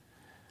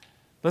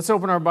Let's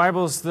open our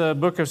Bibles to the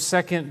book of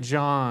 2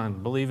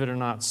 John. Believe it or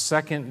not,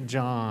 2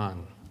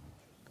 John.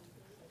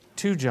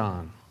 2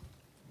 John.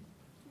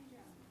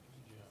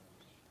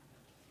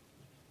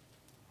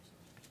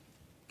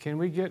 Can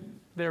we get,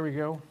 there we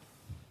go.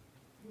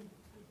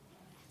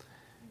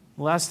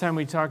 Last time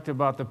we talked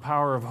about the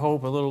power of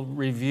hope, a little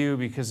review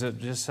because it's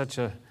just such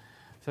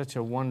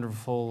a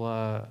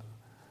wonderful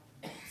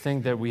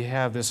thing that we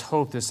have, this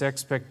hope, this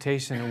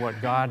expectation of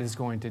what God is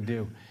going to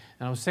do.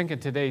 And I was thinking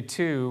today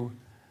too,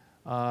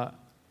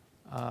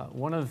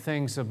 one of the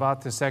things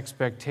about this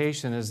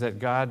expectation is that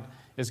God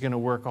is going to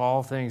work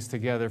all things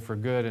together for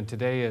good. And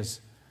today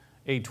is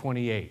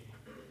 8/28,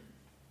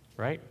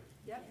 right?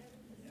 Yep.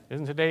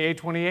 Isn't today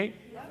 8/28?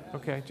 Yep.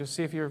 Okay, just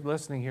see if you're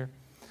listening here.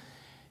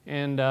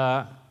 And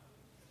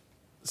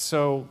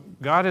so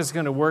God is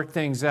going to work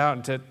things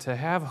out, and to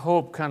have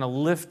hope kind of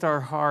lift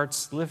our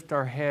hearts, lift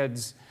our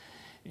heads,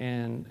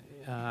 and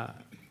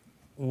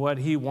what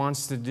He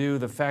wants to do,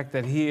 the fact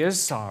that He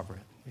is sovereign.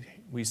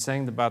 We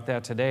sang about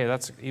that today.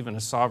 That's even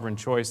a sovereign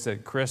choice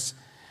that Chris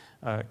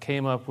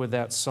came up with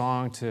that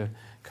song to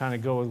kind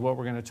of go with what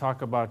we're going to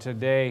talk about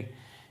today.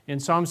 In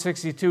Psalm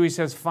 62, he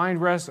says,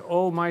 "Find rest,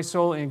 O my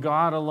soul, in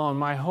God alone.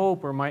 My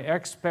hope or my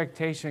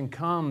expectation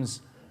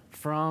comes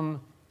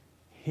from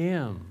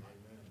Him."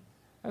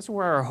 That's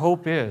where our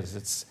hope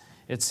is.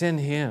 It's in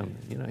Him.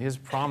 You know, His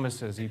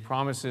promises. He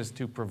promises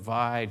to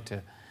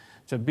provide,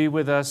 to be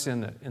with us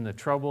in the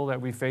trouble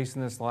that we face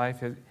in this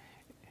life.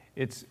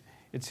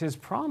 It's His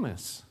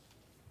promise.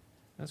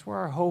 That's where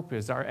our hope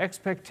is. Our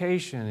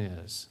expectation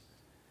is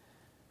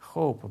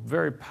hope, a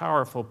very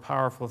powerful,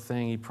 powerful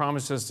thing. He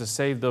promises to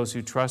save those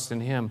who trust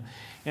in Him.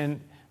 And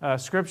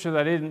scripture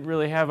that I didn't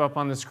really have up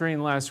on the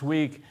screen last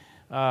week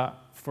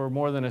for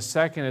more than a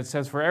second, it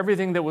says, "For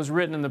everything that was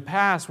written in the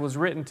past was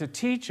written to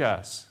teach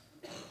us,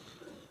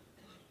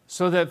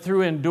 so that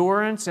through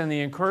endurance and the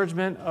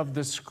encouragement of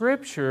the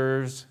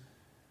Scriptures,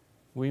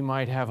 we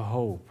might have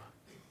hope."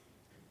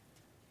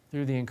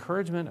 Through the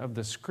encouragement of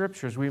the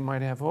Scriptures, we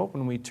might have hope.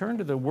 When we turn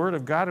to the Word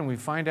of God and we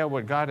find out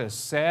what God has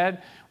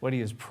said, what He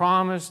has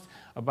promised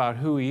about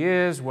who He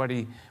is, what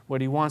He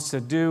wants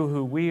to do,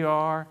 who we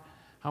are,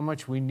 how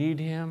much we need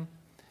Him,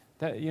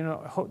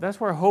 that's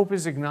where hope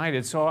is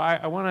ignited. So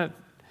I want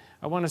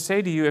to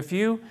say to you, if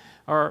you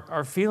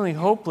are feeling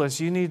hopeless,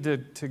 you need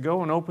to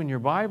go and open your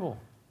Bible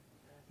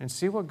and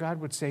see what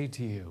God would say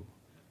to you.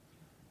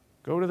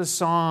 Go to the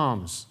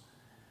Psalms.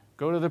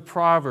 Go to the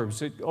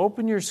Proverbs.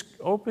 Open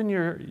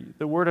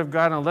the Word of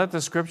God and let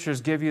the Scriptures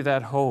give you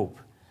that hope.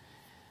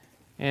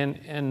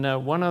 And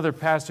one other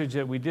passage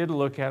that we did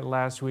look at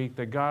last week,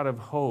 the God of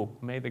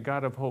hope. May the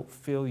God of hope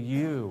fill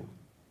you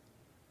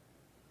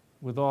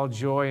with all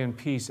joy and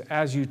peace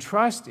as you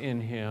trust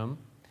in Him,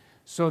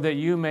 so that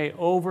you may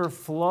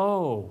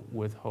overflow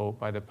with hope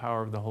by the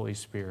power of the Holy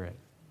Spirit.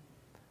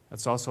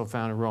 That's also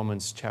found in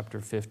Romans chapter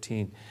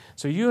 15.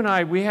 So you and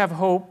I, we have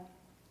hope.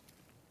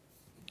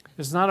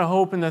 It's not a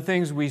hope in the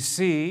things we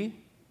see,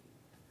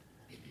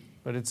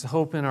 but it's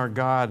hope in our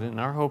God. And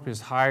our hope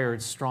is higher,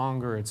 it's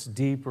stronger, it's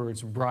deeper,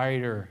 it's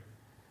brighter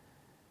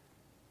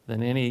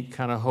than any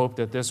kind of hope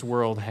that this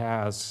world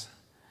has.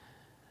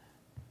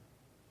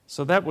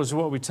 So that was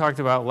what we talked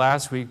about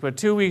last week. But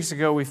 2 weeks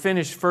ago, we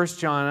finished 1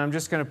 John. I'm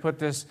just going to put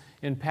this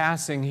in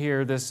passing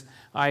here, this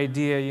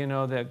idea,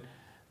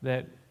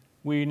 that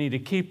we need to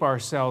keep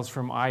ourselves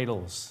from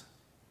idols.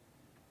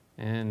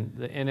 And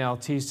the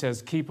NLT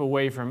says, keep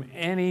away from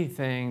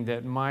anything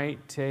that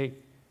might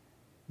take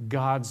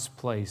God's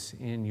place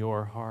in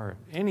your heart.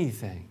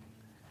 Anything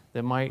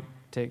that might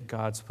take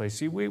God's place.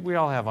 See, we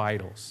all have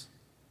idols.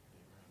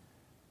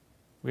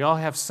 We all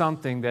have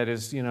something that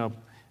is,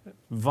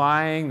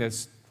 vying,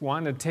 that's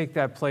wanting to take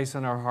that place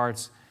in our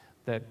hearts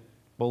that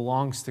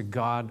belongs to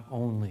God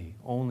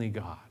only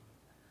God.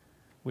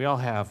 We all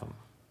have them.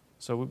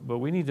 But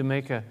we need to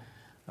make a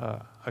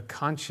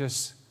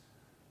conscious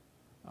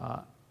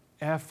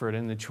effort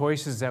in the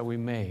choices that we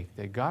make,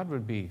 that God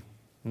would be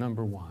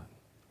number one,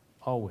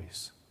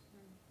 always.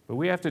 But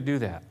we have to do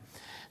that.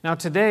 Now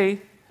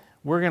today,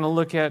 we're going to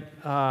look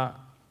at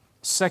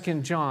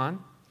 2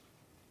 John.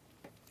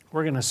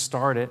 We're going to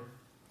start it.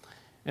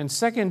 And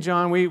 2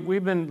 John,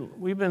 we've been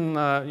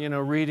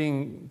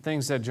reading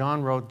things that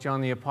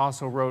John the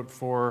Apostle wrote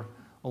for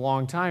a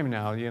long time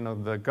now.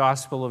 The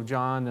Gospel of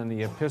John and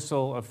the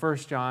Epistle of 1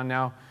 John,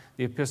 now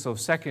the Epistle of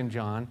 2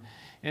 John.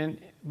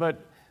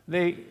 But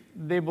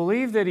they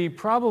believe that he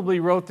probably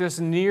wrote this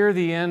near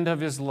the end of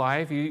his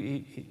life.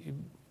 He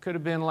could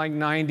have been like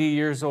 90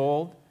 years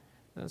old.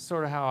 That's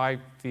sort of how I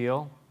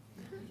feel.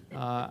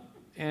 John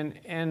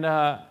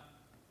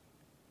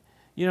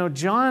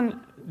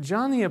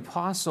the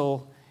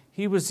Apostle,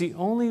 he was the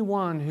only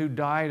one who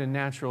died a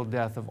natural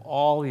death of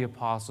all the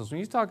apostles. When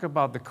you talk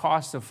about the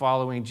cost of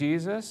following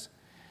Jesus,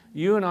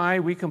 you and I,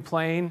 we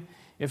complain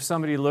if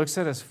somebody looks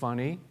at us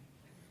funny.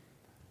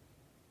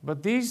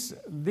 But these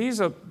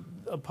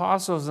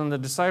apostles and the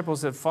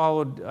disciples that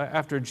followed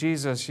after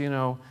Jesus,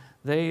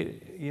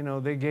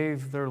 they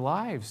gave their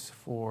lives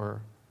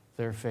for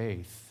their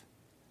faith.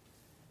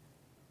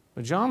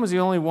 But John was the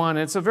only one.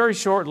 It's a very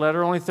short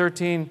letter, only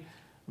 13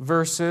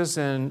 verses,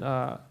 and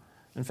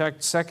in fact,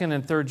 2nd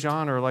and 3rd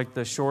John are like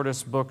the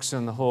shortest books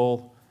in the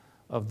whole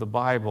of the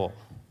Bible.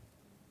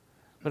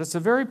 But it's a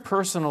very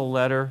personal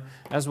letter,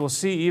 as we'll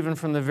see even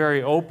from the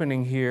very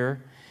opening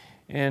here.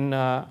 And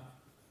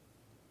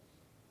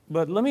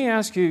but let me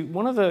ask you,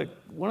 one of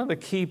the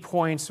key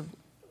points,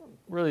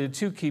 really the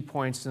two key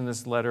points in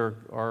this letter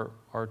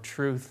are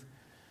truth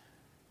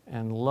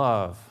and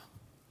love.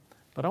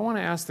 But I want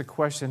to ask the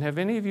question, have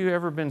any of you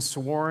ever been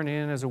sworn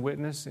in as a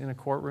witness in a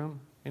courtroom?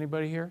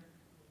 Anybody here?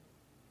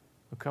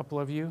 A couple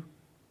of you?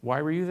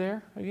 Why were you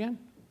there again?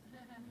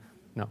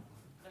 No.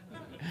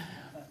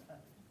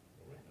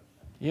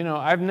 You know,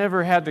 I've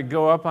never had to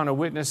go up on a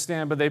witness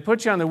stand, but they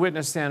put you on the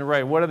witness stand,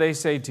 right? What do they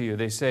say to you?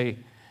 They say,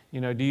 you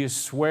know, do you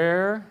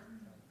swear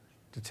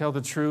to tell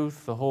the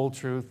truth, the whole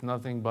truth,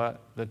 nothing but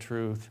the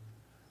truth?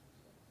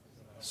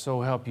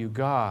 So help you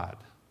God.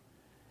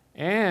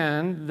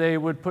 And they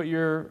would put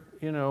your,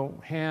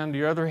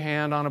 your other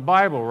hand on a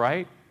Bible,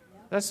 right?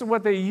 That's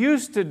what they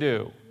used to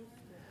do.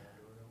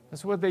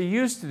 That's what they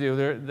used to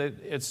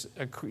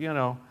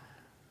do.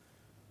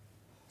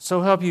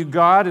 So help you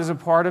God is a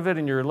part of it,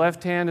 and your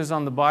left hand is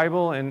on the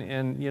Bible, and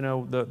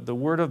the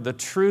word of the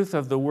truth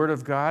of the Word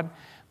of God.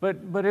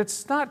 But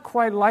it's not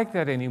quite like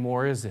that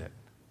anymore, is it?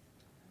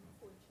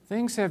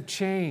 Things have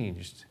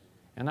changed,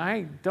 and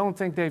I don't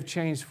think they've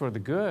changed for the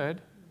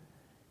good.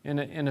 In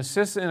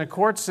a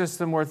court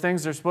system where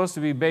things are supposed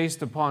to be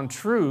based upon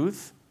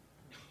truth,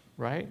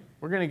 right?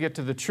 We're going to get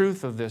to the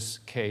truth of this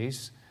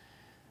case.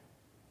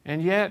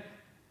 And yet,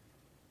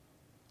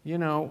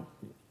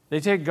 they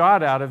take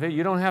God out of it.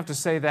 You don't have to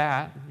say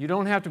that. You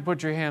don't have to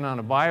put your hand on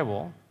a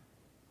Bible.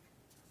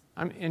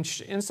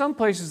 In some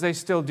places they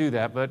still do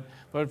that,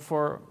 but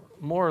for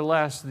more or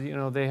less,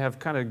 they have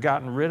kind of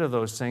gotten rid of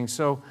those things.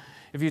 So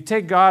if you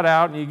take God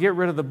out and you get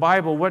rid of the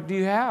Bible, what do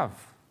you have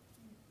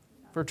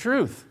for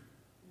truth?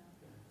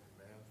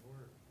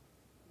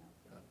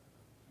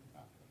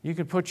 You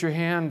could put your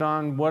hand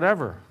on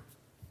whatever.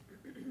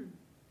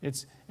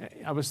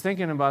 I was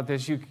thinking about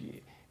this. You're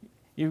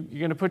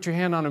going to put your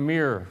hand on a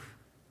mirror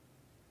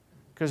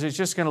because it's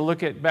just going to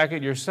look back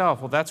at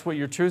yourself. Well, that's what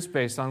your truth's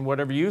based on,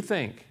 whatever you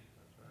think.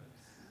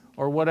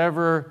 Or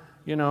whatever,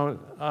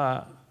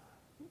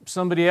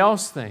 somebody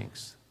else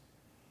thinks.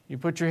 You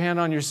put your hand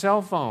on your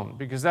cell phone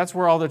because that's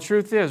where all the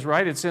truth is,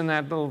 right? It's in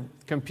that little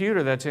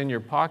computer that's in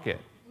your pocket.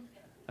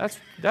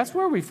 That's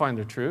where we find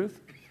the truth.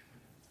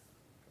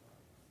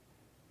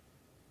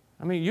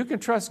 I mean, you can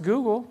trust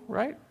Google,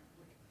 right?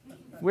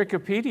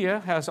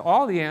 Wikipedia has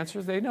all the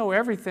answers. They know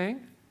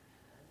everything.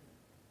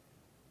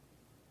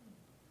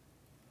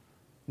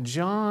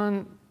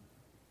 John,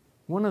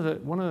 one of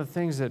the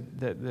things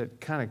that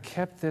kind of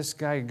kept this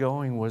guy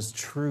going was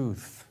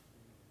truth.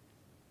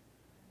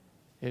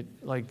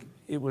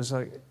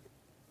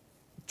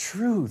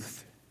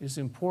 Truth is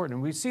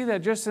important. We see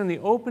that just in the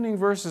opening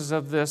verses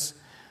of this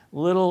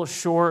little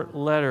short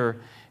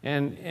letter.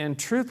 And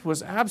truth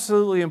was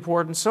absolutely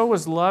important. So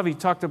was love. He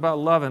talked about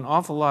love an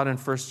awful lot in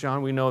 1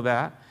 John. We know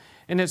that.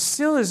 And it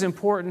still is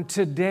important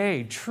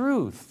today.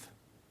 Truth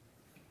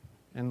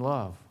and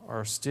love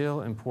are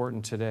still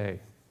important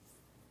today.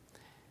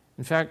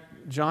 In fact,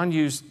 John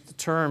used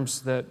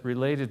terms that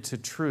related to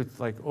truth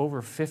like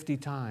over 50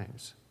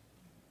 times.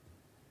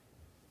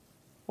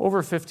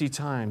 Over 50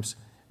 times.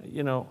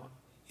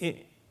 I've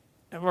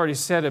already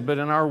said it, but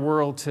in our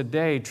world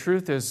today,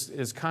 truth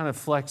is kind of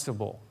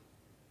flexible.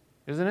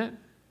 Isn't it?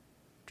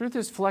 Truth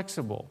is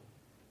flexible.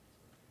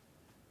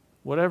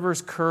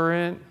 Whatever's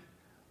current,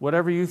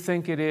 whatever you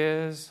think it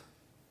is.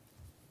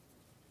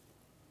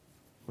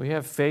 We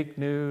have fake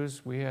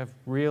news. We have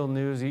real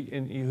news.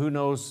 And who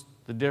knows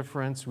the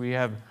difference? We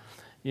have,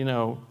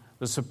 the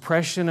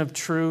suppression of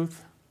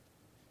truth.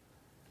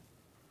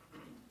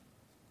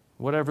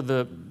 Whatever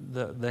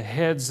the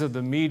heads of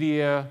the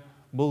media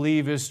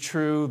believe is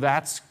true,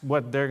 that's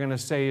what they're going to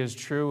say is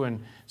true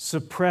and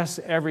suppress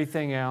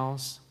everything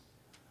else.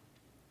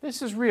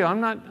 This is real.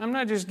 I'm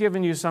not just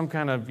giving you some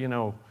kind of,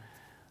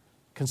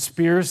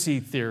 conspiracy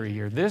theory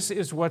here. This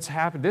is what's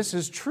happened. This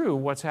is true,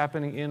 what's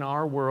happening in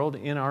our world,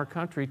 in our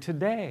country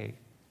today.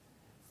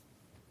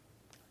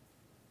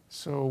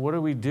 So what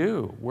do we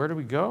do? Where do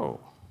we go?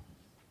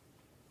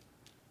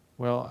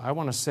 Well, I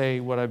want to say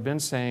what I've been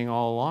saying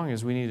all along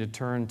is we need to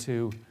turn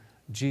to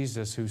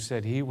Jesus, who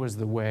said he was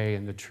the way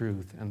and the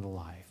truth and the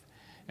life.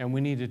 And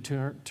we need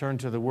to turn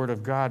to the Word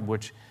of God,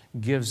 which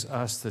gives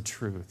us the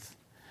truth.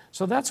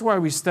 So that's why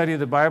we study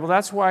the Bible.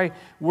 That's why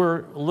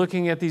we're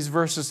looking at these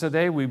verses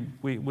today. We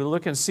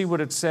look and see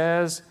what it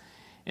says.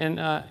 And,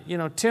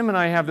 Tim and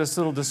I have this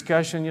little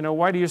discussion,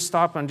 why do you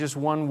stop on just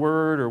one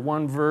word or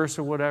one verse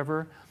or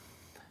whatever?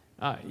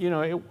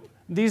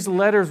 These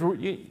letters,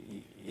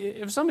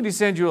 if somebody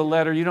sends you a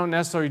letter, you don't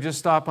necessarily just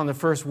stop on the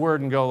first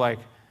word and go like,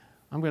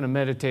 I'm going to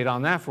meditate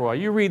on that for a while.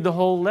 You read the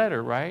whole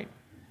letter, right?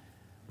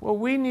 Well,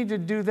 we need to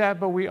do that,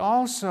 but we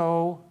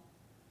also,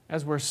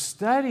 as we're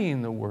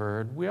studying the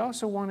Word, we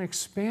also want to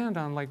expand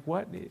on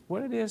what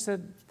it is that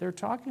they're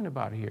talking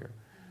about here.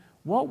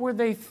 What were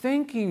they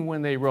thinking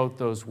when they wrote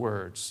those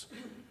words?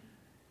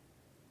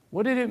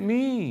 What did it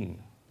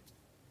mean?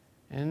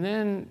 And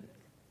then,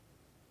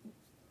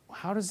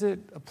 how does it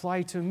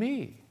apply to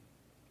me?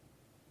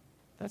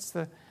 That's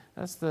the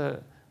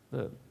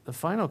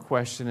final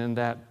question in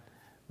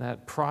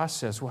that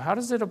process. Well, how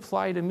does it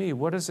apply to me?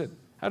 How does it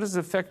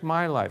affect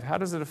my life? How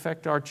does it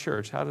affect our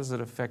church? How does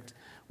it affect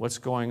what's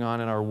going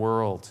on in our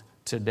world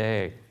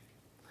today?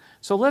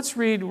 So let's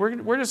read,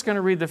 we're just going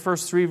to read the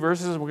first 3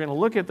 verses. We're going to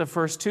look at the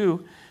first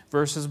 2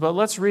 verses, but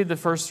let's read the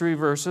first 3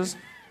 verses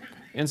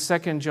in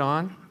 2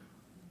 John.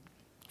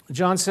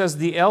 John says,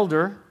 the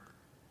elder,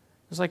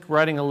 it's like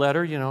writing a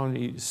letter, and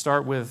you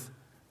start with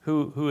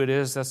who it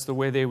is. That's the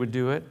way they would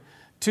do it.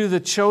 To the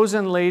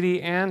chosen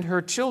lady and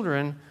her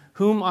children,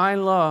 whom I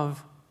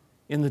love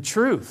in the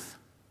truth.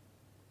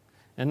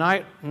 And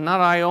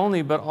not I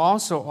only, but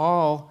also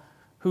all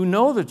who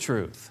know the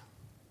truth.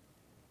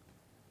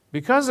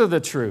 Because of the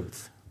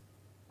truth,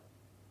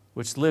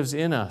 which lives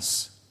in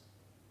us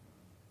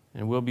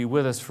and will be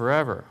with us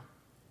forever.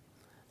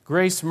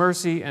 Grace,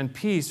 mercy, and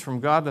peace from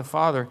God the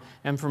Father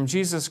and from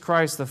Jesus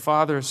Christ, the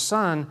Father's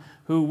Son,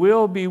 who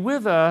will be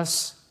with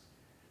us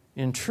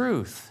in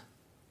truth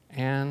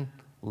and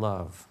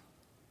love.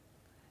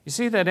 You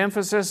see that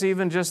emphasis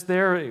even just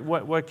there,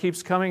 what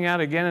keeps coming out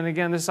again and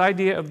again, this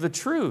idea of the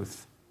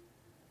truth.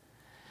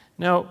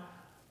 Now,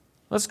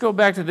 let's go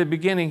back to the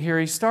beginning here.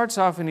 He starts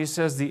off and he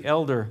says the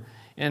elder.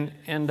 And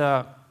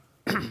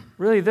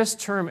really this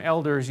term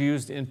elder is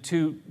used in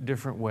 2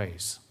 different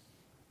ways.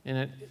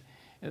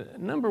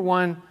 Number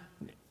one,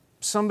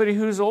 somebody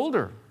who's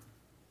older.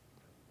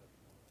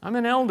 I'm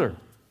an elder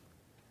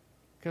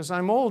because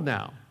I'm old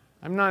now.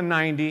 I'm not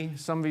 90.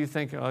 Some of you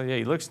think, oh yeah,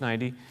 he looks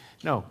 90.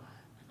 No,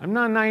 I'm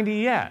not 90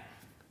 yet.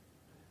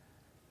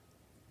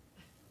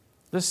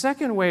 The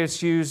second way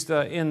it's used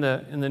in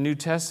the New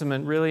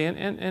Testament, really,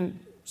 and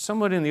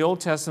somewhat in the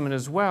Old Testament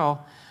as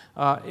well,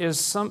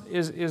 is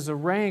a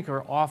rank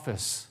or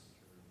office,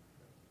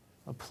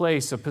 a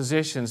place, a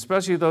position,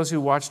 especially those who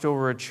watched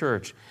over a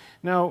church.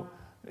 Now,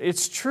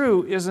 it's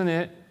true, isn't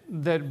it,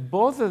 that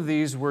both of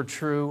these were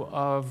true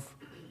of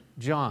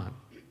John.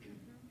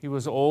 He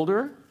was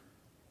older,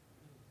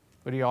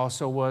 but he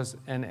also was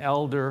an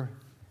elder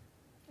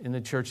in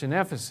the church in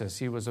Ephesus.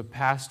 He was a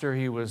pastor,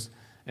 he was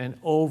an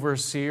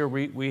overseer.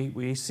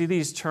 We see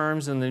these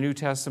terms in the New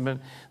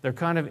Testament. They're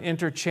kind of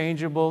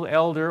interchangeable,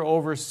 elder,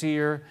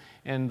 overseer,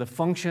 and the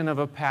function of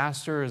a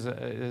pastor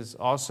is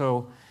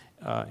also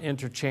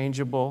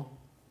interchangeable.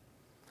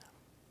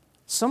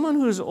 Someone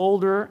who's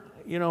older,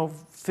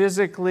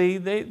 physically,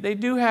 they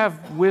do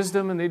have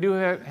wisdom and they do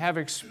have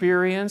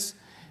experience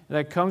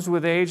that comes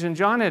with age. And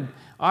John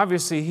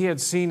he had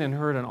seen and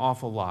heard an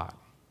awful lot.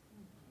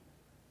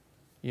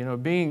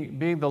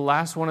 Being the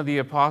last one of the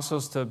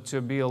apostles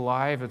to be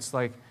alive, it's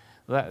like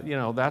that.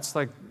 That's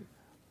like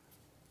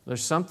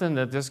there's something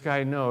that this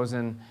guy knows,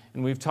 and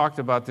we've talked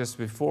about this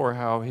before.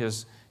 How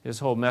his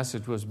whole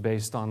message was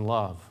based on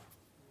love.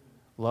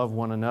 Love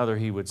one another,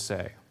 he would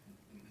say.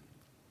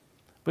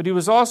 But he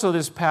was also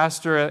this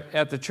pastor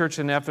at the church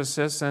in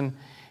Ephesus, and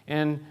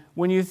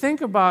when you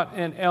think about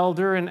an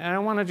elder, and I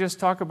want to just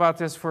talk about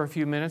this for a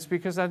few minutes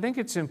because I think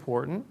it's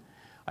important.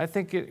 I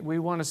think we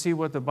want to see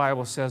what the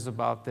Bible says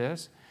about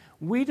this.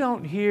 We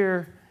don't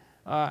hear,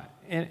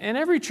 and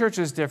every church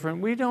is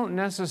different, we don't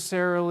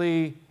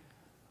necessarily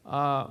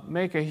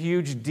make a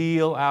huge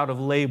deal out of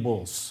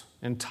labels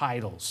and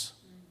titles.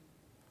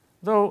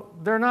 Though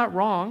they're not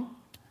wrong,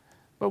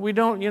 but we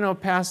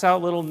don't, pass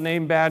out little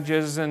name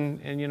badges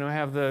and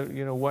have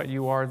the, what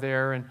you are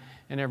there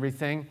and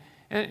everything.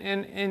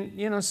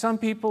 And some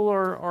people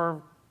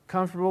are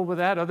comfortable with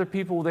that. Other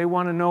people, they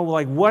want to know,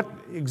 like, what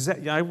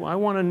exactly, I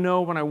want to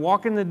know when I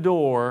walk in the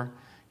door,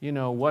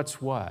 what's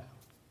what.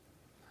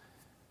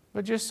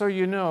 But just so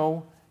you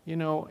know,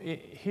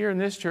 here in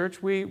this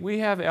church, we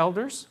have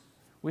elders.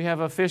 We have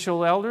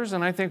official elders,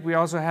 and I think we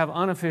also have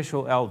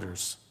unofficial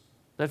elders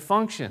that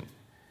function.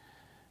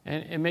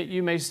 And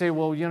you may say,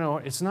 well,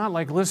 it's not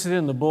like listed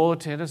in the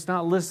bulletin. It's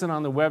not listed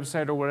on the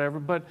website or whatever.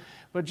 But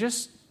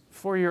just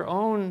for your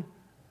own,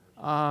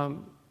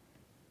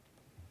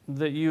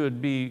 that you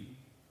would be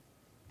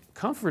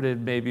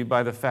comforted maybe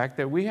by the fact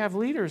that we have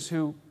leaders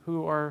who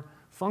are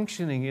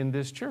functioning in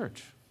this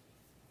church.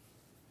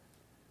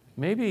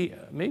 Maybe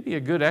a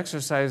good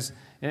exercise,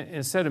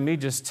 instead of me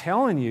just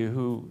telling you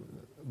who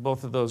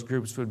both of those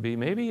groups would be,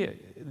 maybe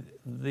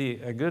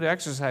a good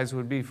exercise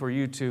would be for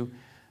you to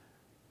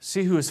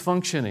see who is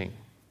functioning.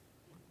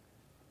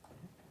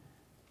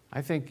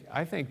 I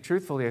think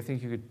truthfully,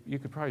 you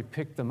could probably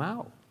pick them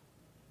out.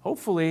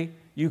 Hopefully,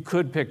 you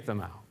could pick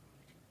them out.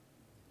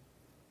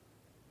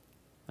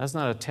 That's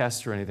not a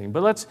test or anything.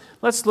 But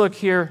let's look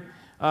here.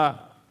 The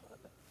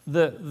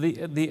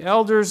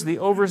elders, the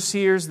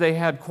overseers, they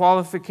had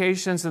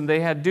qualifications and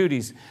they had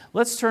duties.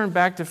 Let's turn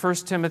back to 1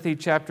 Timothy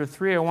chapter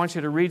 3. I want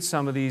you to read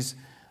some of these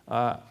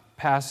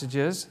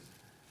passages.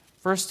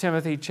 1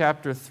 Timothy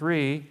chapter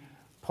 3,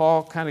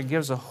 Paul kind of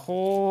gives a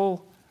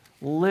whole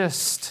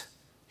list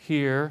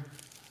here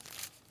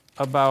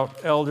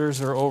about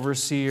elders or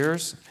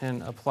overseers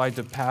and applied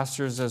to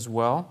pastors as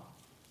well.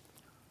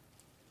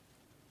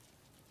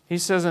 He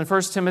says in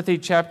 1 Timothy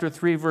chapter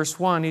 3, verse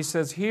 1, he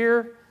says,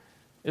 "Here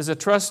is a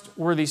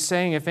trustworthy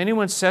saying, if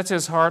anyone sets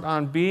his heart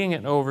on being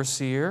an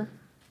overseer,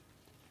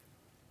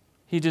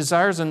 he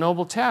desires a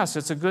noble task."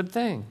 It's a good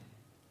thing.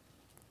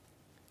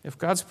 If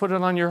God's put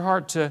it on your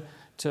heart to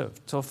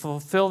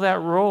fulfill that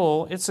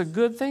role, it's a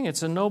good thing.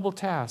 It's a noble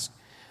task.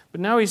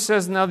 But now he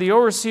says, now the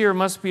overseer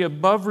must be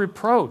above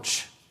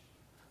reproach.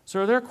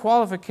 So there are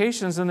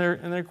qualifications, and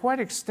they're quite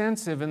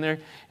extensive, and they're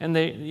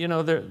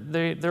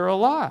a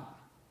lot.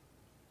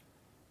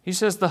 He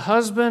says, the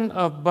husband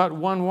of but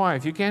one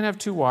wife. You can't have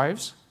two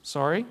wives.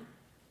 Sorry.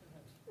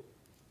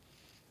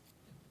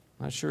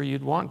 Not sure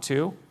you'd want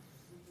to.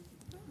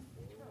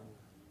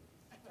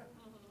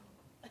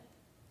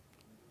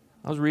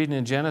 I was reading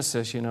in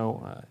Genesis,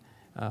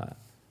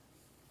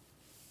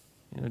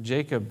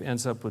 Jacob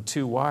ends up with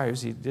two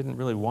wives. He didn't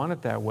really want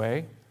it that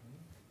way.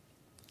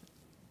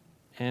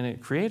 And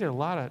it created a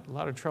lot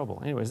of trouble.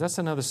 Anyways, that's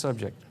another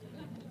subject.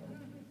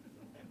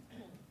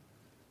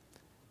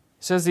 It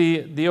says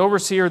the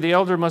overseer, the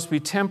elder, must be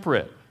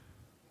temperate,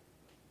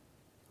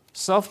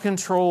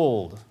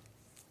 self-controlled,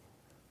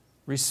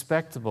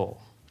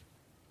 respectable,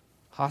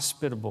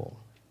 hospitable,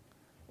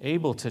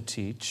 able to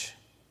teach,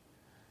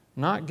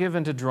 not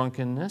given to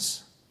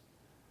drunkenness,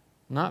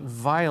 not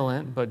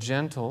violent but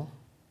gentle,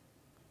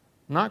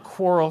 not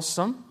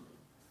quarrelsome,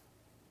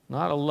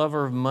 not a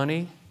lover of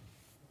money.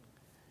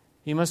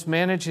 He must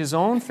manage his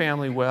own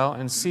family well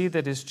and see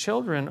that his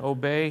children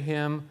obey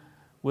him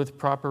with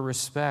proper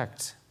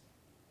respect.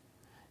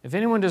 If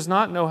anyone does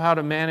not know how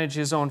to manage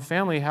his own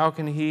family, how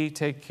can he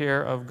take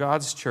care of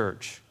God's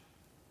church?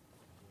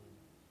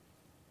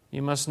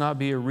 He must not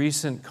be a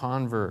recent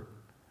convert,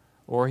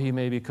 or he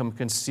may become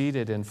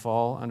conceited and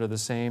fall under the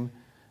same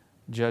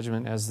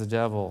judgment as the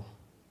devil.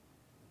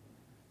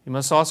 He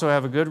must also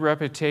have a good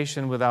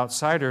reputation with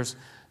outsiders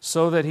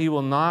so that he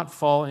will not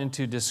fall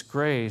into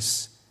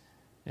disgrace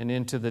and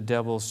into the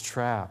devil's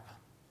trap.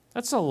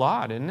 That's a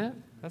lot, isn't it?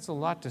 That's a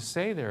lot to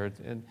say there.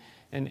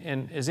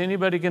 And is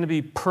anybody going to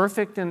be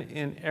perfect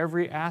in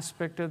every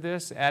aspect of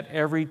this at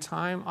every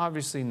time?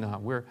 Obviously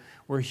not.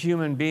 We're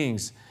human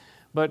beings.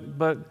 But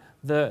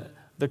the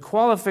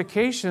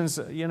qualifications,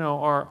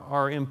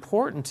 are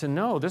important to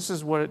know. This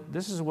is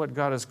what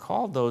God has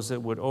called those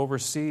that would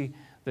oversee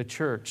the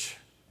church.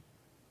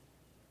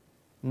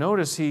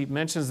 Notice he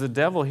mentions the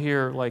devil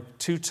here like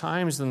 2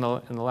 times in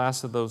the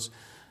last of those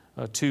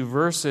 2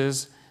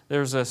 verses.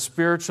 There's a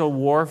spiritual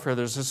warfare.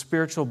 There's a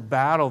spiritual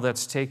battle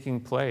that's taking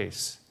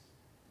place.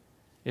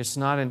 It's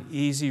not an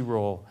easy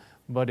role,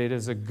 but it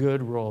is a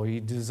good role. He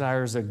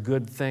desires a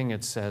good thing,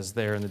 it says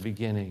there in the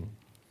beginning.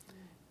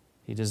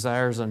 He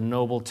desires a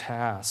noble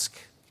task.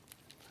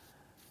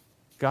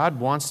 God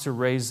wants to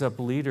raise up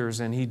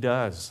leaders, and He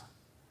does.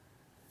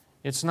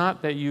 It's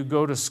not that you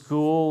go to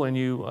school and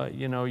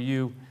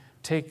you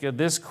take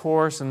this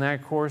course and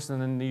that course,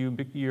 and then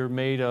you're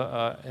made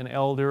an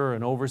elder, or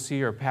an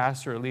overseer, or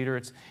pastor, or leader.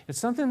 It's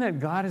something that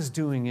God is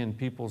doing in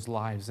people's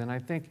lives, and I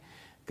think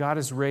God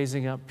is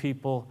raising up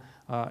people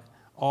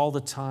all the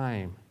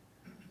time,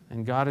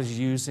 and God is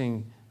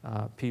using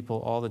people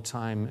all the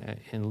time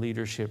in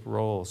leadership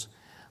roles.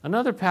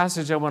 Another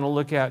passage I want to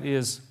look at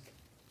is,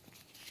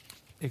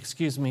 1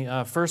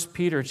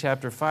 Peter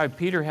chapter 5.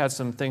 Peter had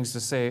some things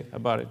to say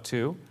about it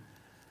too.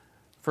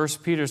 1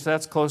 Peter, so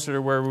that's closer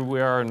to where we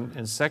are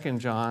in 2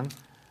 John.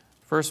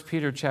 1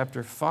 Peter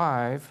chapter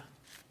 5.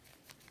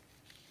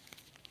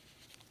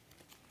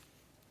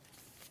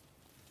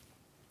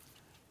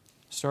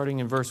 Starting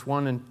in verse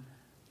 1 and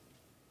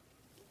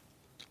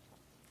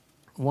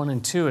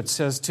 2, it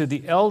says, "To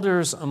the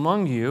elders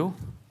among you,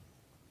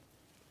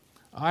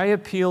 I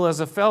appeal as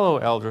a fellow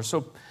elder."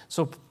 So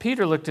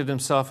Peter looked at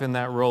himself in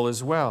that role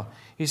as well.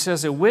 He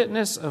says, "A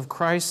witness of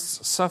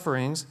Christ's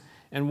sufferings,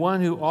 and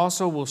one who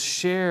also will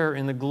share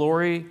in the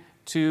glory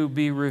to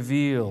be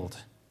revealed."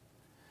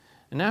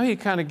 And now he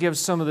kind of gives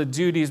some of the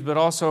duties, but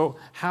also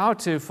how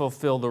to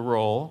fulfill the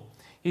role.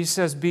 He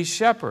says, "Be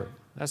shepherd."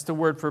 That's the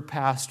word for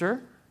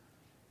pastor.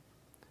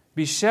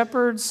 "Be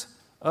shepherds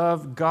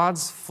of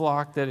God's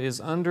flock that is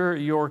under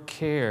your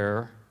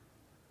care,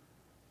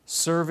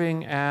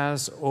 serving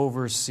as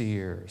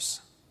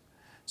overseers."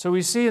 So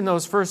we see in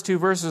those first 2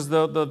 verses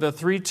the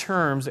 3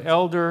 terms,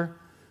 elder,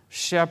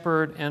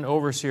 shepherd, and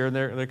overseer.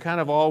 They're kind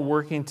of all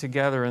working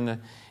together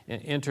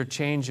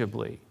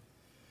interchangeably.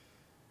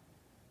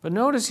 But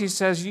notice he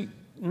says,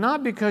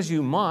 not because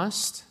you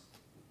must,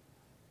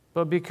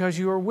 but because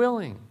you are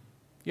willing.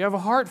 You have a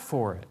heart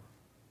for it,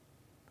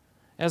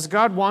 as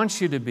God wants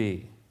you to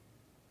be.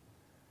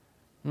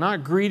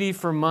 Not greedy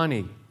for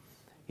money.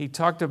 He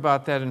talked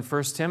about that in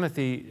 1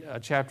 Timothy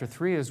chapter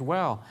 3 as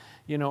well.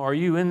 Are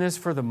you in this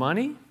for the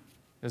money?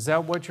 Is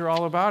that what you're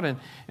all about?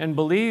 And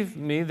believe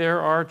me, there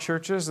are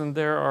churches and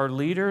there are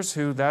leaders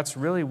who that's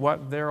really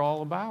what they're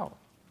all about.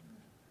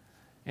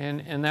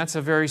 And that's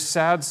a very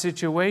sad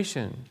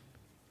situation.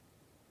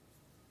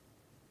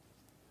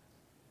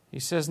 He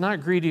says,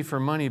 not greedy for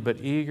money, but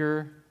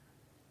eager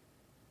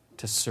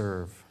to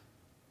serve.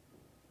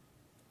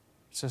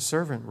 It's a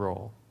servant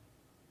role.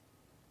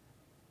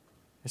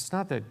 It's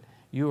not that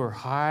you are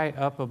high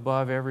up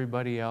above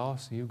everybody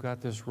else. You've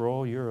got this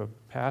role. You're a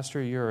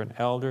pastor, you're an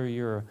elder,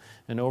 you're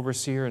an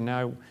overseer, and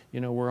now,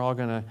 we're all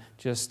going to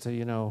just,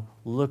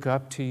 look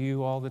up to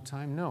you all the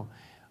time. No.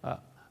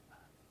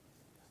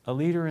 A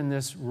leader in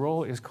this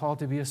role is called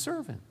to be a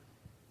servant.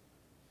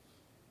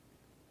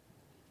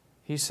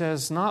 He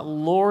says, not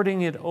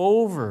lording it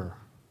over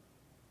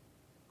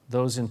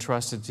those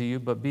entrusted to you,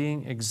 but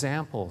being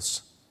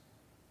examples.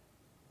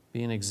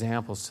 Being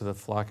examples to the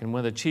flock. And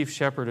when the chief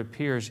shepherd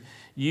appears,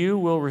 you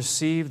will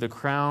receive the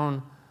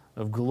crown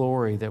of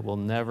glory that will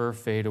never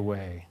fade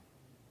away.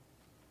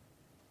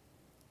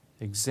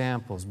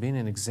 Examples, being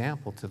an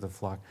example to the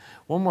flock.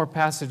 One more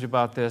passage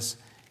about this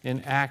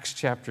in Acts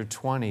chapter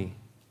 20.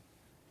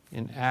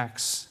 In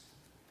Acts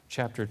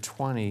chapter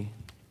 20.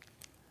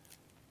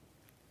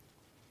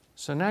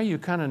 So now you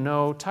kind of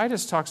know,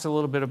 Titus talks a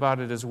little bit about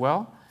it as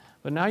well,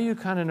 but now you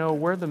kind of know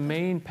where the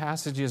main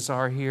passages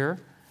are here.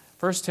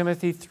 1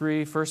 Timothy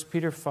 3, 1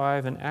 Peter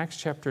 5, and Acts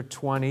chapter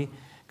 20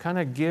 kind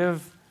of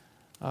give,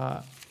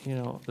 the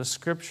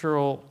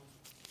scriptural,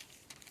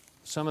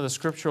 some of the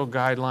scriptural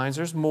guidelines.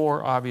 There's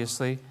more,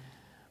 obviously.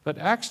 But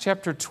Acts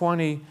chapter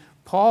 20,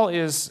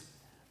 Paul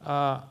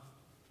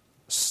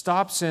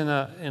stops in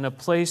a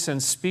place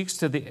and speaks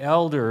to the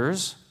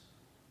elders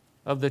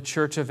of the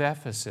church of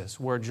Ephesus,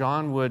 where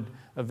John would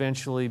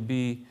eventually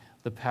be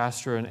the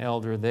pastor and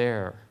elder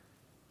there.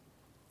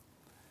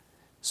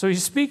 So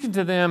he's speaking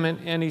to them,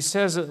 and he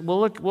says,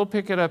 we'll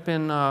pick it up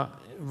in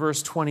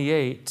verse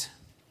 28.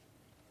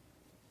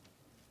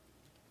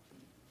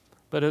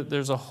 But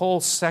there's a whole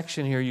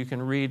section here you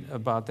can read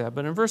about that.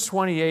 But in verse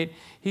 28,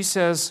 he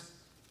says,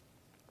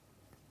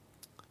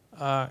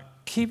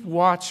 keep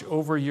watch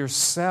over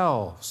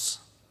yourselves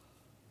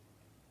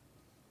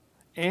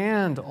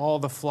and all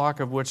the flock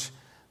of which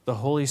the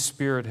Holy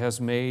Spirit has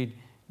made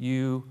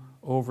you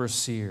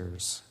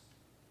overseers.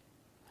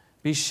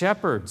 Be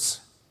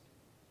shepherds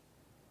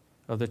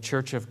of the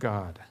church of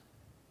God,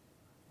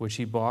 which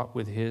he bought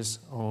with his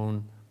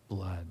own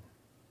blood.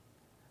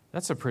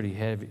 That's a pretty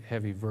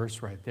heavy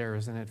verse right there,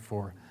 isn't it,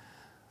 for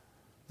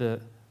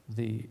the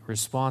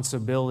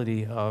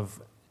responsibility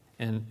of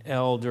an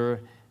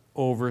elder,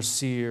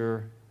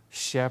 overseer,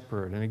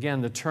 shepherd. And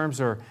again, the terms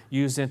are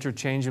used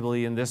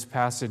interchangeably in this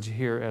passage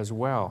here as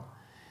well.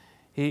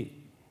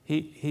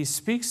 He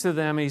speaks to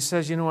them, and he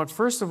says, you know what,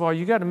 first of all,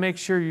 you got to make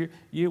sure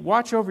you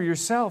watch over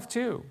yourself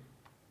too.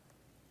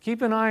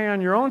 Keep an eye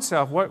on your own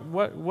self.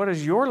 What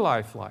is your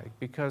life like?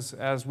 Because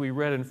as we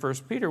read in 1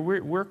 Peter,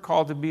 we're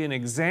called to be an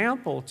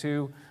example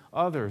to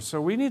others. So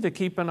we need to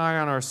keep an eye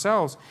on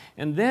ourselves.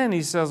 And then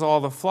he says, all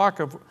the flock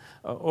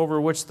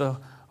over which the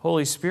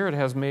Holy Spirit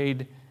has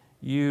made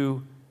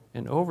you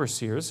an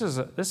overseer.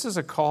 This is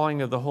a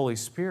calling of the Holy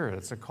Spirit.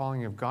 It's a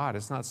calling of God.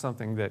 It's not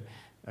something that,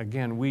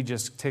 again, we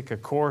just take a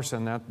course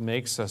and that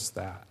makes us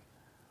that.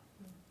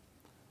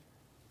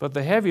 But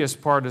the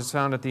heaviest part is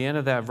found at the end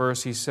of that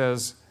verse. He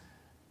says,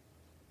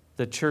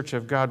 the church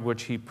of God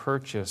which he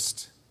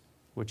purchased,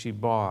 which he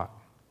bought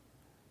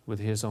with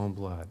his own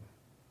blood.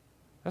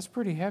 That's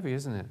pretty heavy,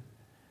 isn't it?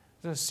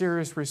 It's a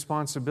serious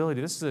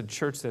responsibility. This is a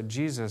church that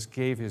Jesus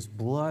gave his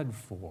blood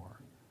for.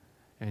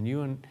 And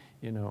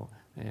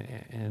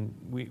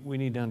we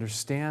need to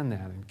understand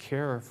that and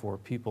care for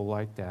people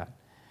like that.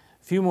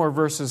 A few more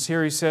verses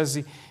here. He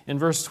says, in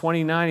verse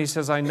 29, he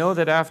says, I know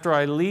that after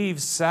I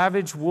leave,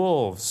 savage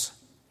wolves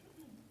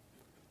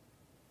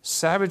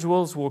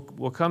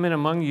will come in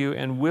among you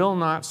and will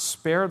not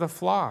spare the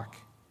flock.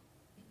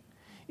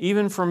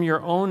 Even from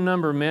your own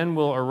number, men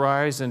will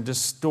arise and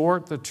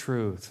distort the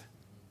truth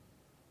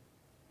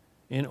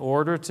in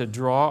order to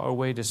draw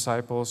away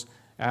disciples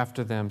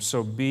after them.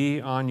 So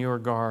be on your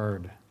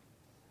guard.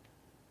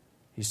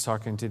 He's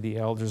talking to the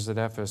elders at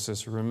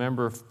Ephesus.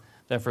 Remember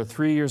that for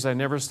 3 years I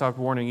never stopped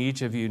warning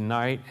each of you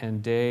night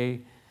and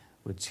day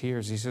with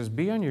tears. He says,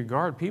 be on your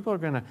guard. People are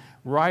going to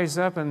rise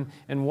up. And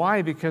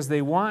why? Because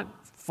they want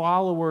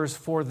followers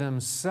for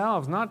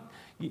themselves. Not,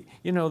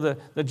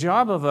 the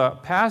job of a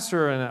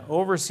pastor and an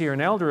overseer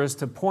and elder is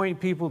to point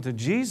people to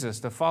Jesus,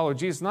 to follow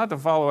Jesus, not to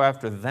follow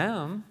after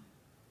them.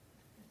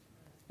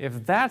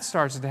 If that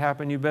starts to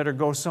happen, you better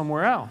go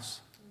somewhere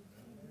else.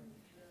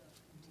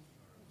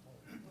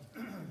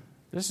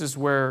 This is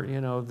where,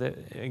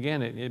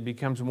 again, it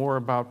becomes more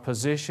about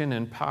position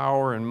and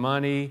power and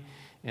money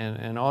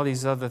and all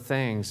these other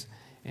things.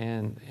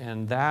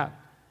 And that,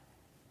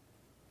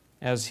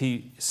 as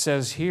he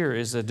says here,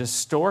 is a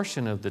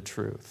distortion of the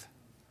truth.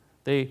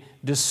 They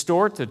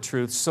distort the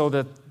truth so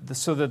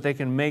that they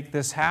can make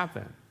this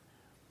happen.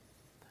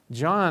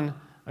 John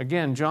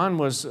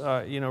was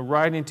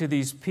writing to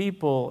these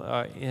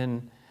people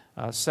in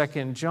 2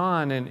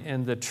 John,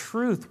 and the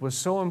truth was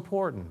so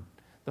important.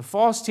 The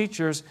false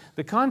teachers,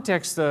 the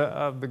context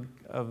of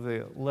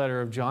the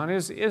letter of John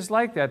is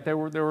like that. There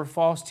were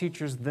false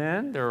teachers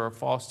then. There are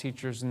false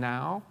teachers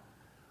now.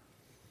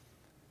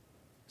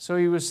 So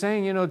he was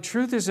saying,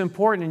 truth is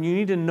important, and you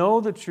need to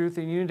know the truth,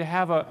 and you need to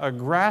have a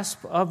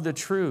grasp of the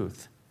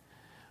truth.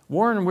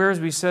 Warren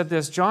Wiersbe said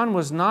this: John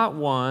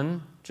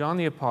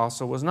the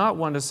Apostle, was not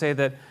one to say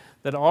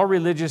that all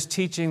religious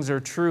teachings are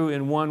true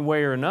in one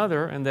way or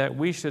another, and that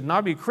we should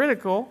not be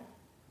critical,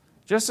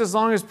 just as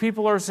long as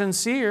people are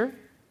sincere.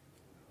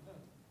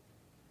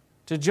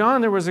 To John,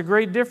 there was a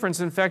great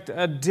difference, in fact,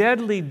 a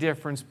deadly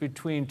difference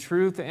between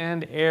truth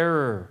and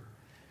error.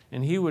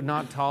 And he would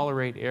not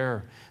tolerate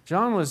error.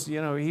 John was,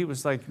 he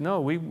was like,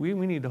 no, we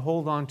need to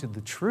hold on to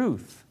the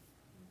truth.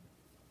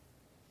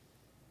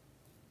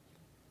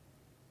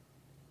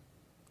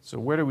 So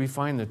where do we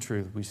find the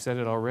truth? We said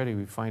it already.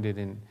 We find it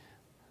in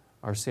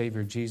our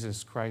Savior,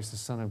 Jesus Christ, the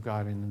Son of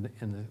God,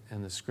 in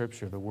the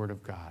Scripture, the Word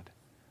of God.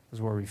 This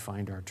is where we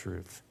find our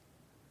truth.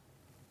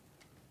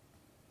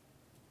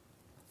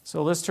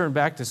 So let's turn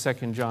back to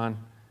 2 John.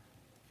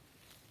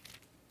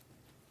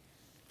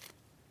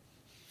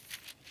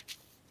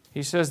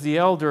 He says, the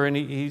elder, and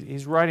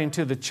he's writing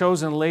to the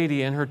chosen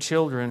lady and her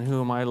children,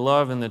 whom I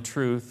love in the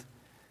truth.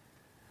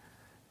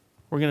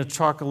 We're going to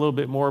talk a little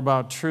bit more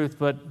about truth,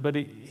 but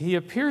he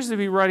appears to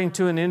be writing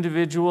to an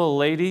individual, a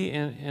lady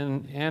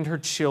and her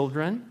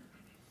children.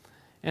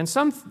 And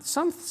some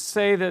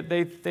say that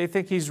they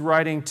think he's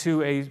writing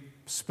to a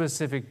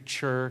specific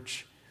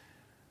church,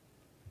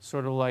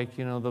 sort of like,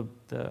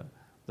 the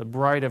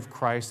bride of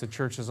Christ. The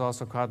church is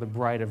also called the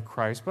bride of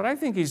Christ. But I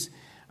think he's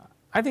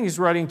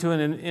writing to an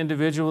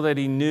individual that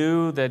he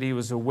knew, that he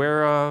was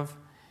aware of,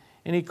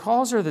 and he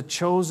calls her the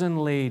chosen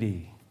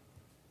lady.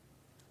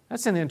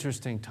 That's an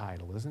interesting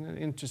title, isn't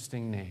it?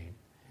 Interesting name.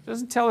 It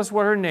doesn't tell us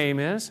what her name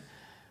is,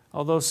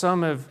 although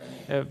some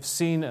have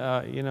seen,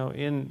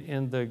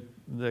 in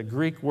the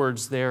Greek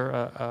words there,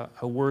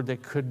 a word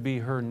that could be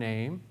her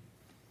name.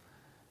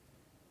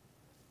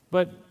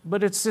 But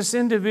it's this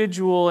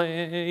individual,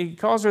 and he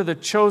calls her the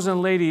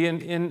chosen lady.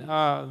 In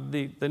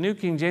the New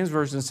King James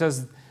Version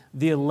says,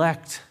 the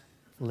elect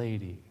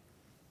lady.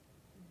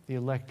 The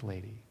elect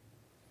lady.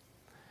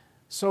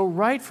 So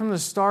right from the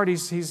start,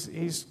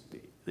 he's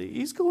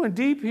going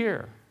deep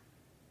here.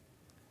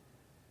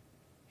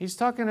 He's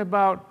talking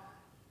about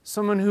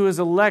someone who is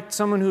elect,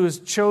 someone who is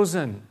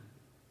chosen.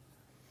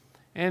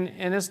 And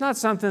it's not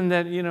something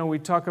that, we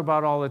talk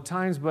about all the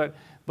times, but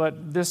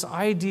this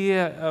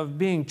idea of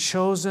being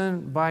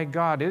chosen by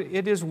God,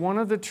 it is one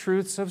of the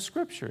truths of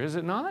Scripture, is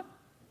it not?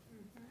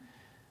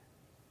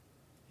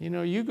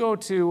 You go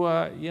to,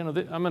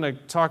 I'm going to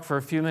talk for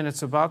a few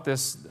minutes about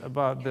this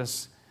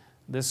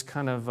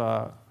kind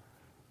of,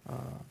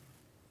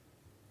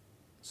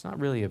 it's not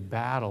really a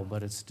battle,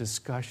 but it's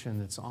discussion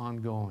that's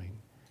ongoing.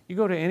 You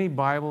go to any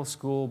Bible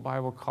school,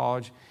 Bible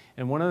college,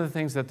 and one of the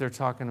things that they're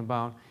talking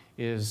about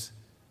is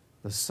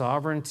the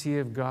sovereignty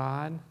of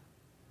God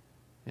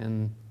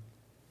and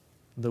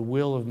the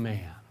will of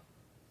man.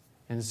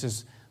 And it's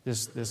just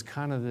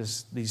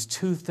these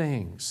two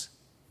things.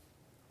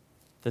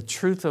 The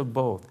truth of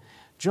both.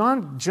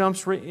 John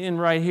jumps in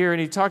right here, and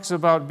he talks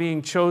about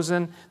being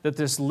chosen, that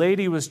this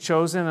lady was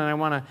chosen, and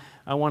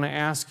I want to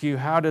ask you,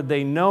 how did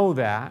they know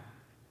that?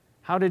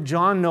 How did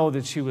John know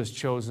that she was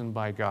chosen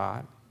by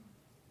God?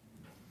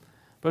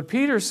 But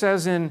Peter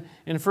says in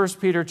 1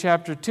 Peter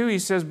chapter 2, he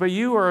says, but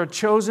you are a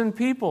chosen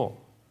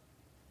people,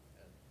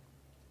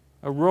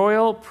 a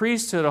royal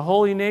priesthood, a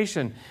holy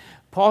nation.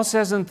 Paul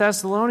says in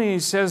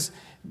Thessalonians, he says,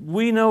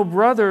 we know,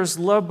 brothers,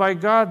 loved by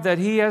God, that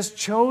He has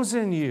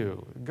chosen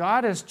you.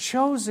 God has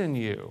chosen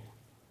you.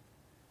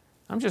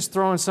 I'm just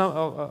throwing some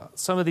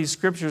of these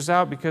scriptures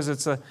out because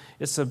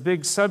it's a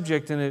big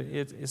subject, and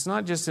it's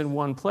not just in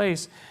one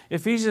place.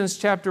 Ephesians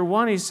chapter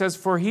 1, he says,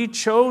 for He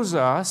chose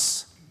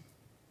us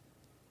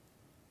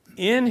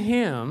in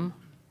Him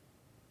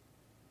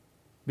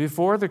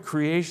before the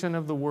creation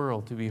of the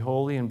world to be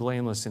holy and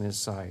blameless in His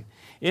sight.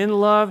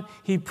 In love,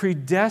 He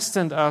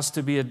predestined us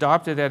to be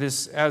adopted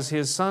as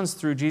His sons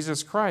through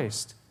Jesus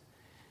Christ,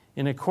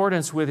 in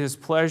accordance with His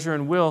pleasure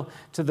and will,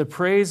 to the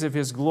praise of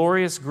His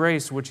glorious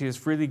grace, which He has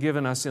freely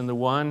given us in the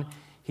one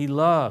He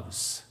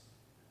loves.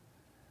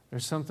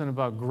 There's something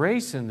about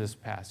grace in this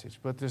passage,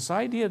 but this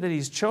idea that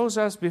He's chose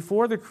us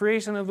before the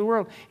creation of the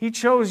world. He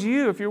chose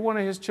you. If you're one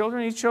of His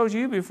children, He chose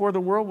you before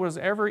the world was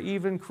ever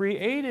even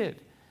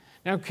created.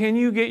 Now, can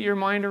you get your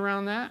mind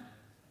around that?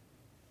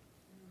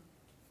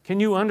 Can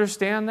you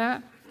understand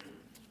that?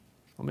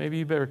 Well, maybe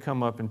you better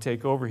come up and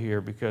take over here,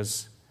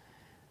 because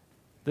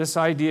this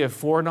idea of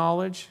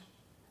foreknowledge,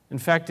 in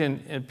fact,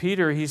 in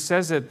Peter, he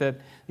says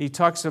that he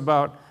talks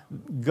about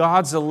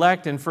God's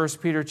elect in 1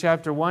 Peter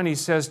chapter 1. He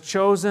says,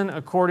 chosen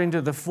according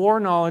to the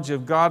foreknowledge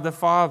of God the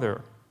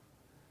Father,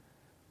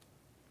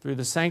 through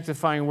the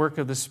sanctifying work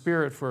of the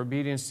Spirit for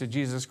obedience to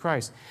Jesus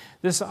Christ.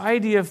 This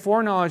idea of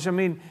foreknowledge,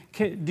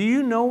 do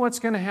you know what's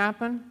going to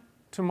happen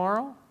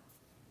tomorrow?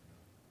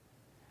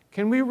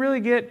 Can we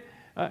really do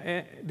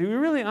we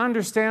really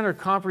understand or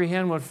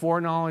comprehend what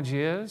foreknowledge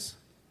is?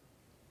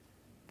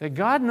 That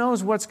God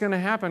knows what's going to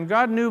happen.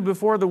 God knew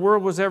before the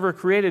world was ever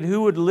created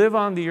who would live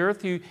on the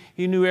earth.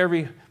 He knew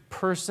every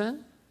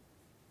person.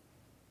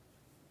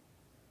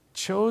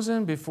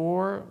 chosen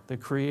before the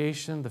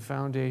creation, the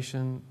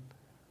foundation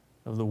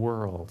of the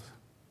world.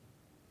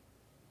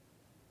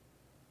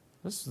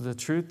 This is the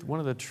truth, one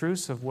of the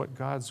truths of what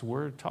God's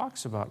Word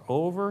talks about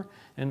over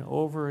and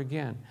over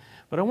again.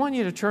 But I want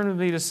you to turn with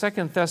me to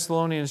 2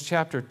 Thessalonians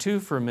chapter 2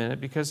 for a minute,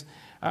 because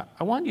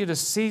I want you to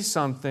see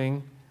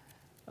something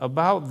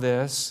about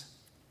this.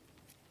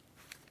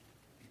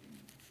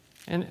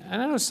 And I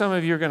know some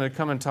of you are going to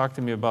come and talk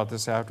to me about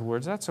this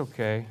afterwards. That's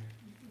okay.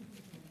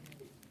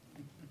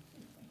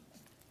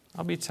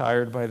 I'll be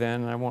tired by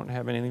then and I won't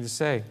have anything to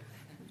say.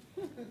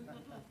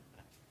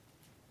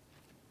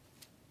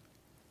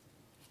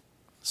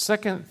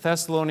 2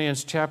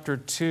 Thessalonians chapter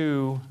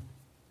 2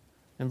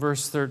 and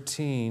verse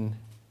 13.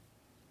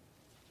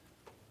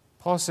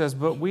 Paul says,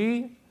 "But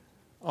we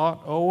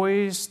ought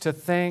always to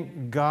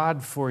thank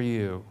God for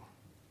you,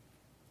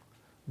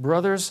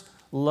 brothers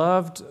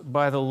loved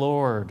by the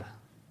Lord.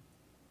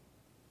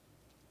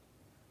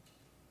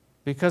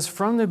 Because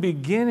from the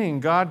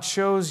beginning God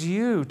chose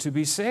you to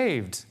be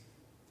saved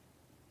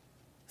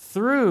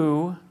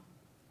through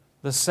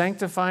the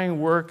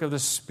sanctifying work of the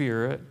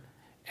Spirit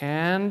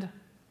and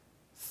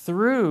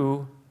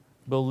through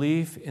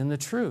belief in the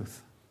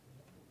truth."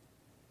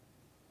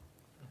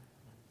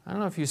 I don't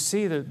know if you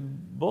see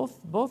that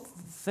both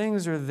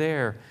things are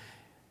there.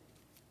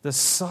 The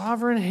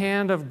sovereign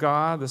hand of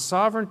God, the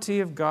sovereignty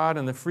of God,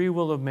 and the free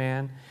will of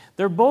man,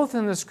 they're both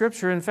in the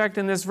Scripture. In fact,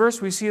 in this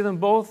verse, we see them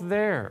both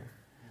there.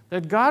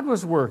 That God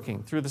was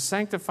working through the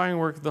sanctifying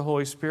work of the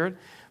Holy Spirit,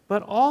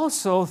 but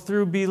also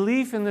through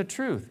belief in the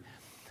truth.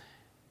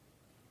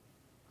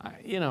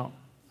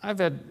 I've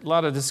had a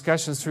lot of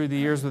discussions through the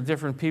years with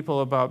different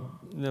people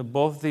about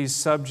both these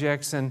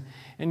subjects, and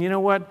you know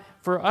what?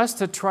 For us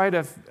to try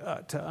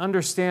to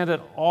understand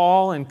it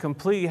all and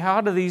completely,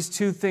 how do these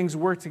two things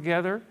work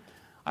together?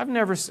 I've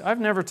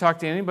never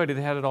talked to anybody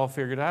that had it all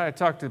figured out. I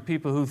talked to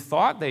people who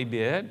thought they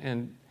did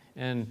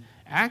and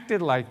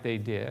acted like they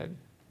did,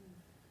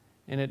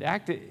 and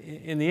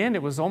in the end,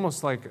 it was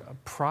almost like a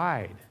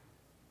pride.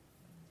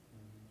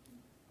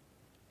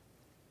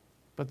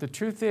 But the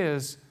truth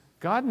is,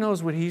 God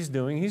knows what He's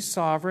doing. He's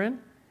sovereign,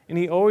 and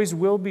He always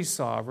will be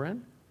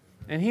sovereign.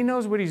 And He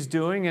knows what He's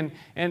doing,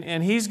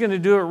 and He's going to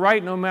do it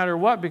right no matter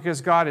what,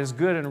 because God is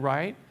good and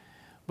right.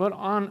 But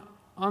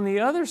on the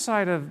other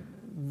side of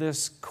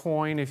this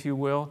coin, if you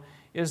will,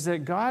 is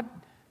that God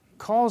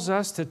calls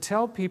us to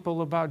tell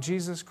people about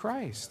Jesus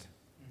Christ.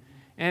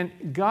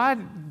 And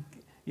God,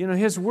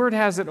 His Word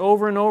has it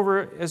over and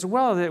over as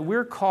well, that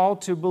we're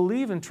called to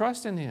believe and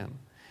trust in Him.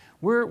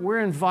 We're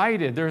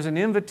invited. There's an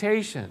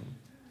invitation.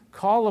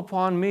 Call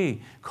upon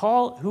me.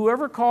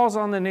 Whoever calls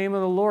on the name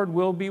of the Lord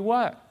will be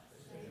what?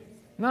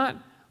 Not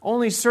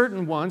only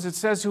certain ones. It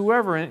says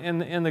whoever.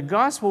 And the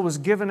gospel was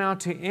given out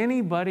to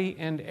anybody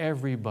and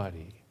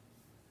everybody.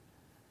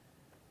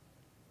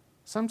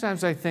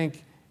 Sometimes I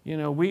think,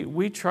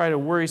 we try to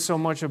worry so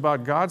much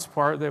about God's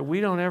part that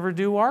we don't ever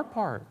do our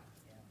part.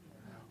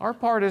 Our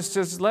part is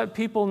just let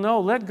people know.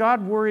 Let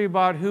God worry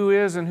about who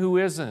is and who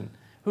isn't.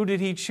 Who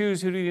did He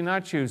choose? Who did He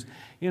not choose?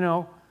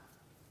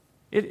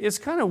 It's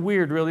kind of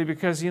weird, really,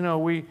 because,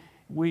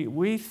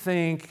 we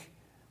think,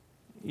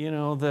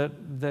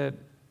 that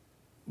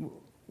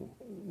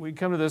we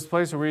come to this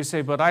place where we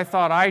say, but I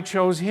thought I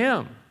chose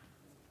him.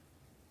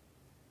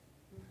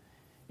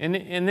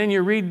 And then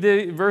you read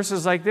the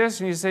verses like this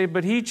and you say,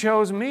 but He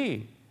chose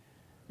me.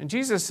 And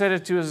Jesus said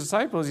it to His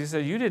disciples. He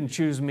said, you didn't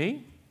choose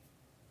me,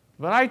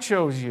 but I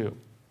chose you,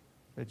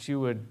 that you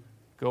would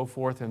go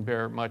forth and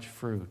bear much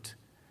fruit.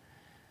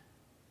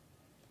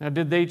 Now,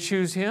 did they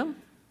choose Him?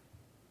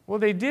 Well,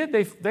 they did.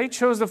 They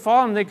chose to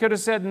follow Him. They could have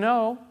said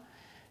no.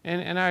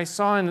 And I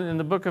saw in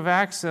the book of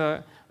Acts,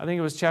 I think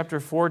it was chapter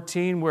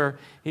 14, where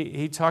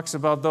he talks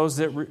about those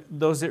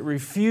that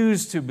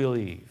refused to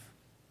believe.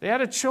 They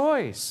had a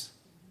choice.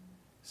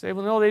 Say,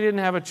 well, no, they didn't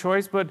have a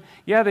choice, but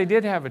yeah, they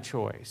did have a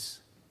choice.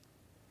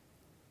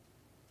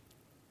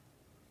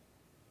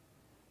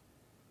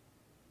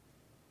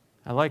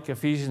 I like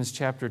Ephesians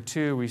chapter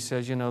 2, where he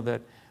says,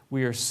 that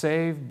we are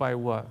saved by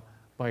what?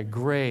 By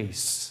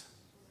grace.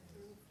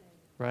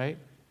 Right?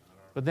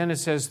 But then it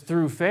says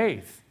through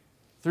faith,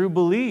 through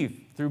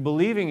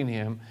believing in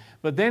Him.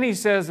 But then he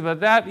says,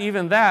 but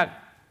even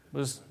that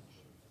was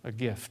a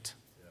gift.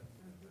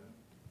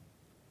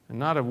 And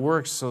not of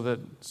works so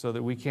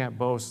that we can't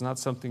boast, not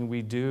something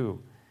we do.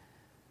 You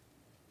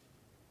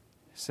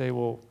say,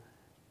 well,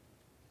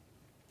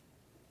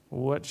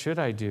 what should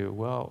I do?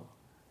 Well,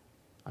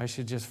 I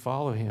should just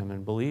follow Him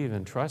and believe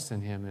and trust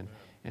in Him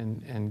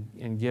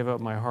and give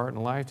up my heart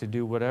and life to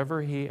do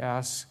whatever He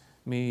asks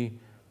me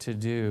to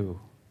do.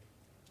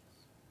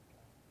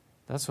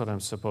 That's what I'm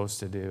supposed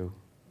to do.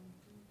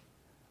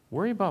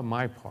 Worry about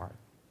my part.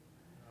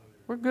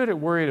 We're good at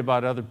worrying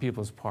about other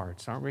people's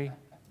parts, aren't we?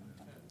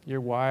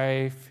 Your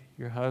wife,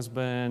 your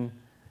husband,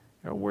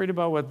 you're worried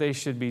about what they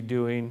should be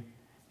doing,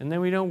 and then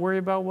we don't worry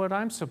about what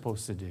I'm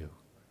supposed to do.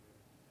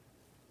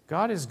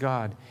 God is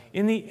God.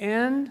 In the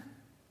end,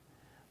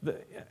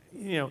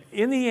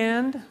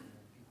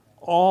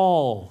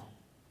 all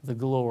the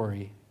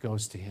glory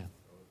goes to Him.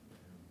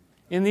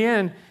 In the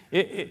end,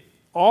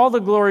 all the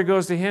glory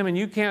goes to Him, and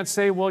you can't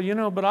say,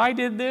 well, but I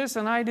did this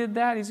and I did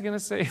that. He's going to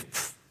say,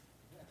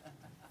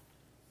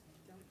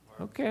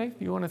 okay,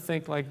 if you want to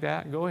think like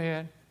that, go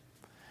ahead.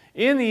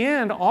 In the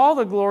end, all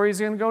the glory is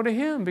going to go to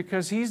Him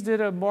because He's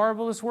did a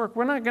marvelous work.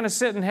 We're not going to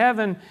sit in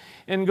heaven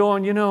and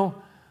going,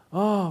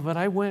 but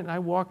I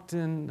walked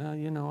down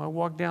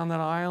that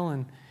aisle,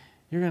 and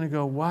you're going to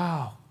go,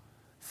 wow,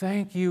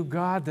 thank you,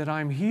 God, that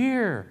I'm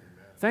here.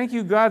 Thank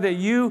you, God, that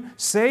you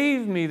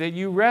saved me, that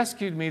you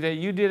rescued me, that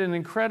you did an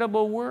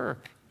incredible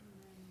work.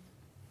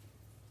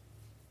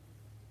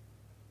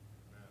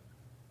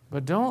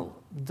 But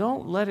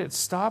don't let it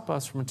stop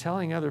us from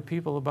telling other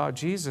people about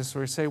Jesus,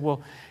 or say,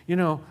 well,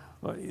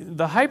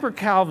 the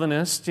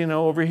hyper-Calvinist,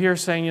 over here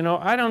saying,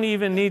 I don't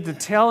even need to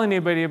tell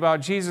anybody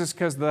about Jesus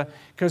because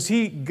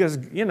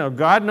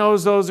God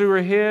knows those who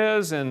are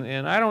His,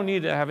 and I don't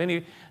need to have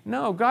any.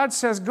 No, God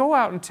says, go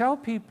out and tell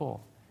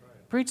people.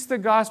 Preach the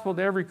gospel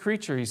to every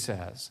creature, He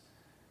says.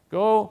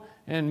 Go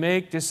and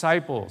make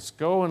disciples.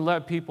 Go and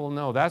let people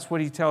know. That's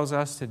what He tells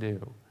us to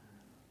do.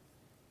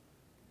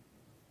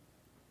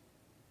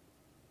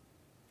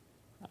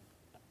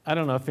 I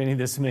don't know if any of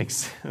this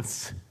makes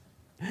sense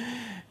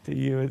to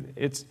you.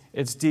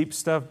 It's deep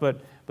stuff,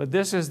 but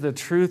this is the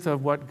truth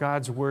of what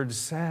God's Word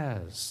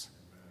says.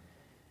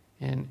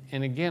 And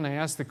again, I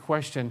ask the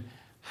question,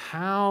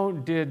 how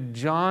did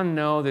John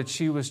know that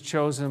she was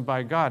chosen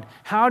by God?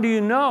 How do you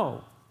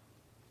know?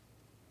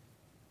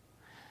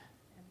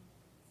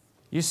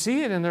 You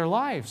see it in their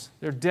lives.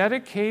 They're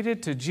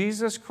dedicated to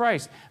Jesus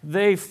Christ.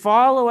 They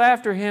follow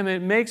after Him.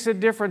 It makes a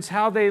difference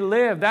how they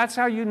live. That's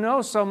how you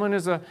know someone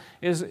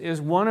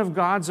is one of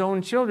God's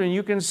own children.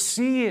 You can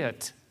see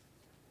it.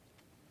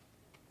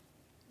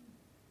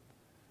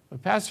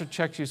 But Pastor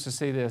Chuck used to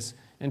say this,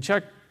 and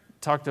Chuck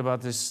talked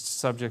about these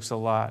subjects a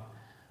lot.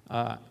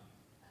 I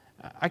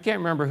can't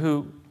remember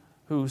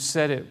who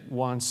said it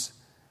once.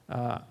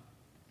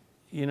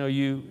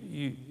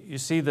 You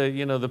see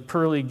the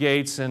pearly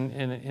gates,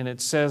 and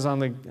it says on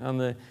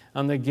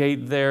the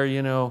gate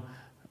there,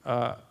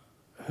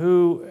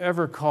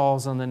 whoever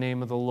calls on the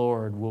name of the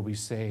Lord will be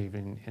saved.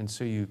 And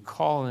so you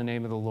call on the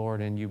name of the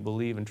Lord, and you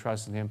believe and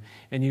trust in Him,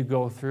 and you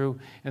go through,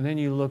 and then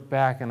you look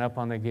back, and up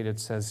on the gate it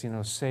says,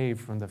 saved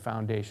from the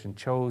foundation,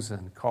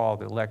 chosen,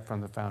 called, elect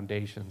from the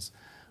foundations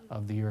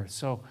of the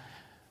earth.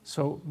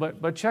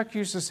 But Chuck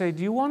used to say,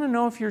 do you want to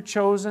know if you're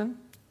chosen?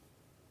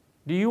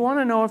 Do you want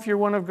to know if you're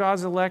one of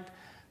God's elect?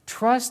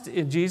 Trust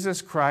in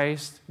Jesus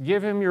Christ,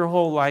 give Him your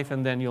whole life,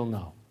 and then you'll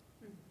know.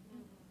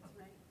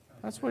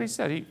 That's what he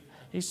said.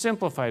 He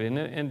simplified it,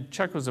 and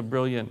Chuck was a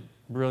brilliant,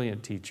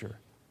 brilliant teacher.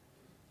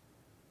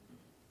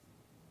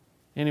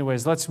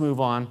 Anyways, let's move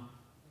on.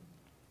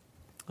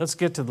 Let's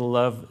get to the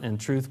love and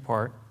truth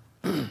part.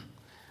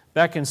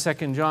 Back in 2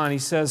 John, he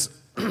says,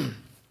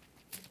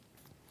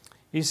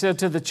 he said,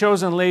 to the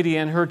chosen lady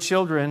and her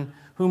children,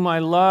 whom I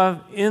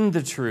love in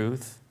the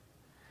truth.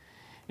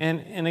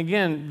 And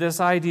again, this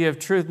idea of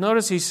truth.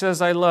 Notice he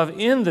says, I love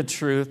in the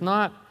truth,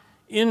 not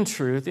in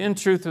truth. In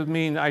truth would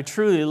mean I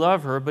truly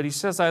love her, but he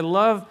says, I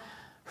love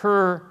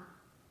her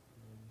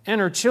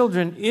and her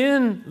children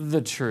in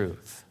the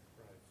truth.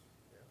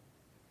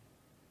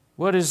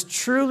 What is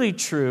truly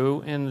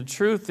true, and the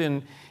truth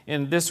in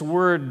this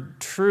word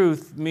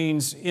truth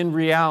means in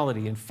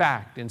reality, in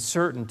fact, in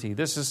certainty.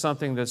 This is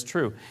something that's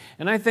true.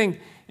 And I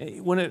think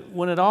when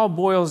it all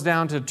boils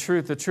down to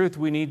truth, the truth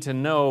we need to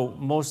know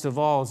most of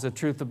all is the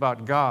truth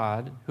about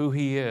God, who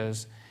He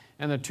is,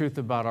 and the truth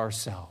about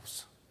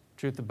ourselves,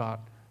 truth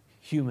about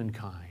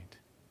humankind,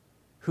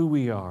 who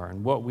we are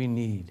and what we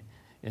need,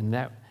 and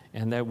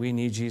that we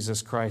need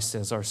Jesus Christ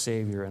as our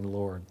Savior and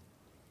Lord.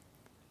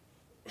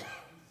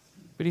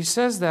 But he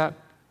says that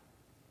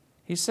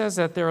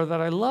there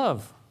that I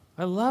love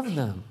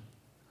them.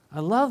 I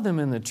love them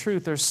in the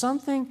truth. There's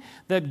something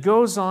that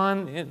goes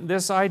on in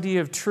this idea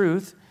of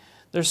truth.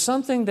 There's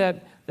something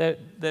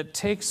that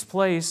takes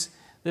place,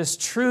 this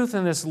truth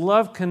and this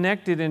love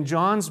connected in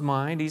John's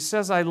mind. He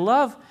says, I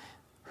love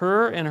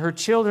her and her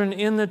children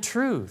in the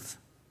truth.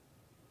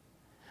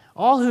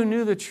 All who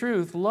knew the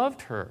truth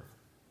loved her.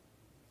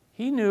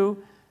 He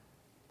knew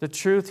the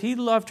truth. He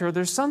loved her.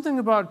 There's something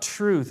about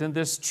truth, and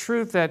this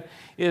truth that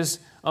is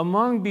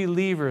among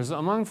believers,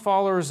 among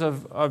followers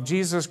of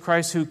Jesus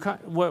Christ,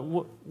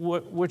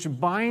 which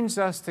binds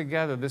us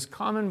together, this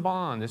common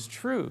bond, this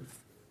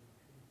truth.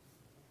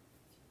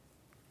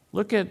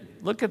 Look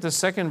at the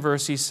second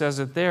verse. He says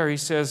it there. He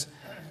says,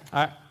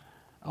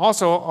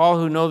 also all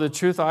who know the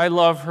truth, I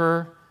love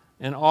her,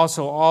 and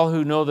also all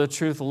who know the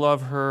truth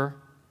love her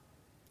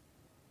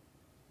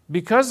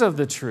because of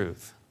the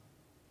truth,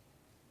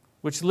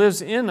 which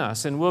lives in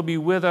us and will be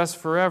with us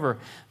forever.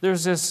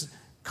 There's this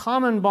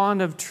common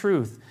bond of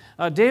truth.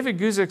 David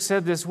Guzik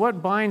said this,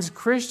 what binds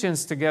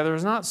Christians together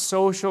is not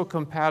social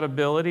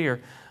compatibility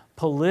or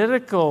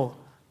political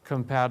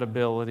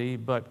compatibility,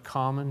 but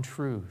common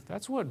truth.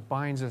 That's what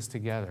binds us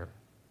together.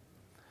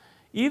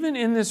 Even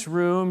in this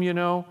room,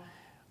 there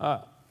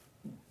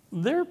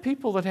are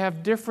people that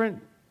have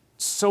different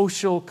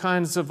social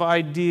kinds of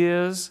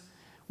ideas.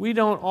 We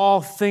don't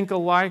all think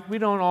alike. We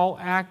don't all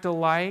act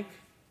alike.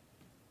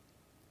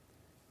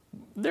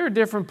 There are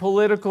different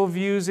political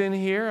views in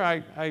here.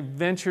 I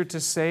venture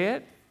to say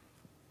it.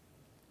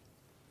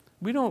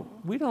 We don't,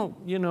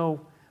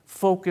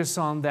 focus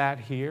on that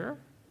here.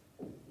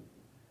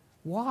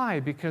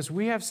 Why? Because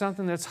we have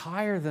something that's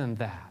higher than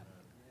that.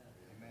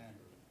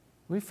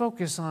 We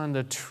focus on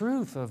the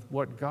truth of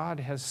what God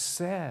has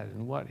said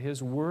and what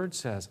His Word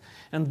says.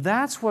 And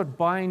that's what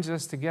binds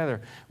us together.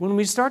 When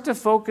we start to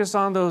focus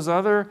on those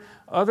other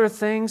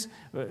things,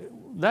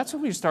 that's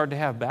when we start to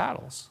have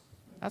battles.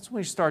 That's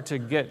when we start to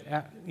get,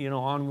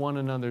 on one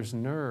another's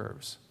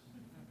nerves.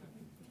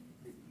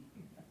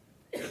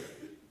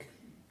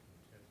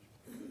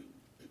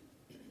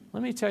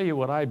 Let me tell you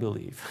what I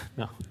believe.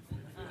 No.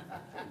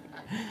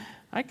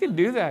 I can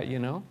do that,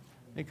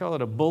 They call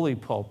it a bully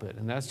pulpit,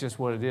 and that's just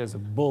what it is, a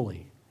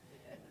bully.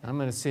 I'm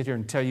going to sit here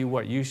and tell you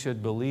what you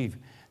should believe.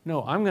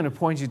 No, I'm going to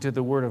point you to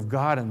the Word of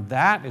God, and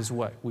that is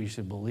what we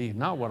should believe,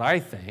 not what I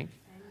think,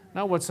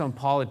 not what some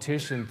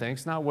politician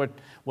thinks, not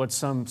what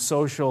some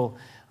social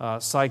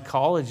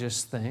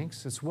psychologist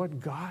thinks. It's what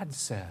God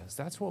says.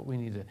 That's what we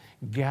need to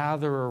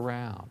gather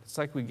around. It's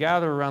like we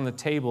gather around the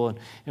table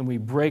and we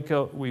break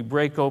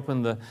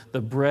open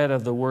the bread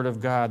of the Word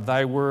of God.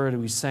 Thy Word,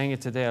 we sang it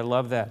today. I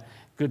love that.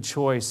 Good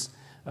choice,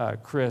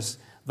 Chris.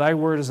 Thy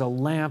Word is a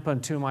lamp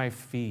unto my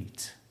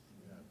feet,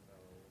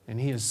 and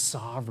He is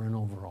sovereign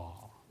over all.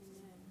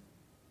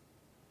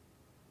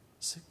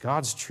 It's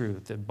God's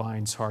truth that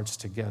binds hearts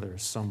together,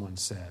 as someone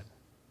said.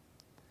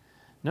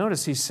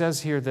 Notice he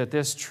says here that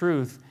this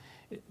truth,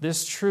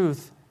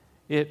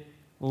 it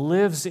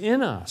lives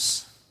in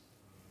us.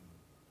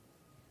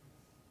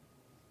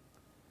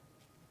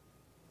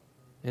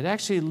 It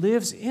actually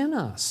lives in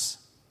us,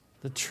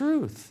 the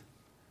truth.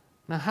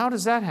 Now, how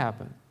does that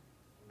happen?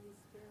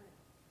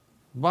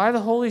 By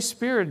the Holy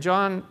Spirit.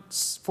 John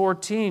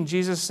 14,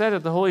 Jesus said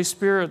it, the Holy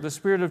Spirit, the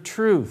Spirit of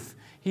truth,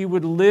 He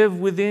would live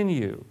within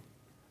you.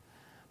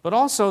 But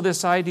also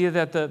this idea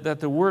that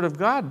the Word of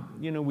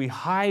God, we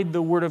hide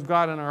the Word of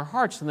God in our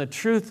hearts, and the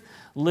truth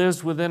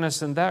lives within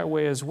us in that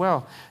way as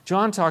well.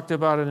 John talked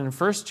about it in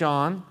 1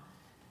 John.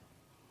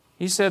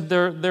 He said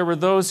there were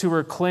those who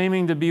were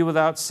claiming to be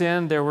without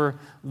sin. There were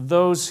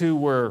those who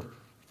were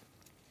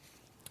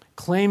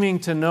claiming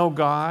to know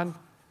God,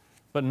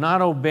 but not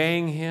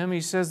obeying Him.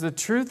 He says the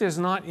truth is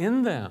not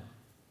in them.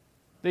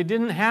 They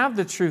didn't have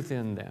the truth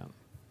in them.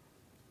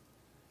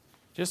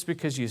 Just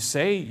because you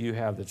say you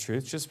have the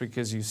truth, just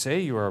because you say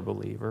you are a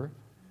believer,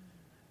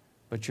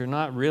 but you're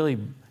not really,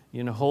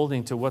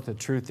 holding to what the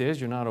truth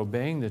is, you're not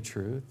obeying the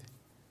truth.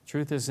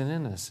 Truth isn't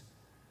in us.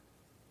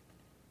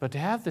 But to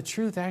have the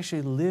truth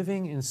actually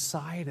living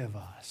inside of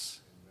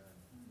us.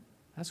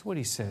 That's what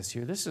he says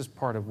here. This is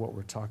part of what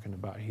we're talking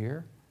about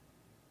here.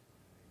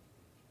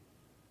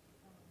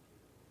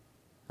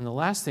 And the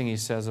last thing he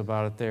says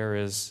about it there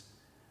is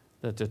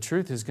that the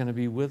truth is going to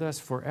be with us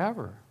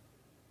forever.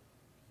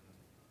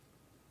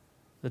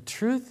 The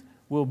truth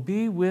will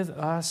be with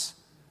us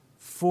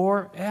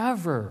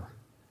forever.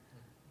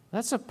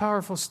 That's a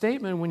powerful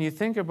statement when you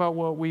think about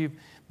what we've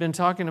been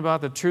talking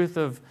about, the truth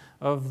of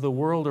the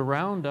world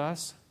around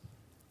us.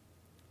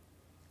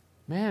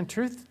 Man,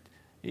 truth,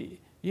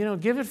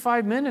 give it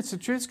 5 minutes, the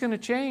truth's going to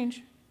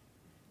change.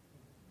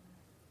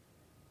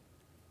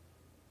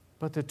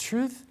 But the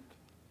truth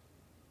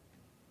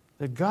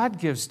that God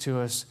gives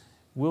to us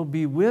will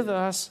be with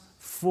us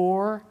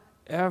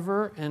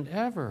forever and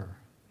ever.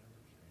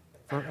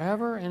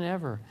 Forever and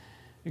ever.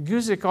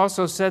 Guzik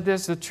also said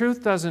this, the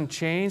truth doesn't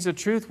change, the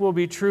truth will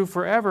be true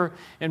forever,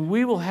 and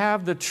we will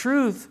have the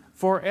truth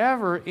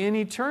forever in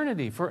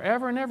eternity.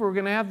 Forever and ever, we're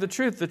going to have the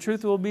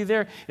truth will be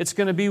there, it's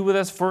going to be with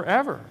us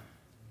forever.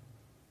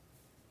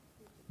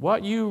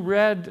 What you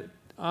read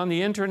on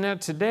the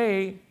internet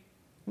today is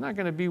not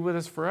going to be with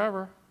us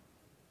forever.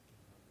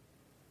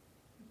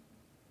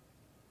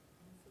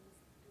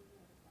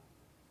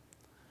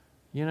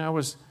 I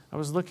was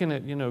looking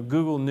at,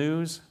 Google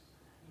News,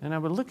 and I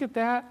would look at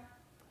that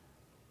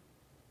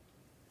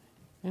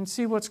and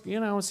see what's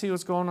going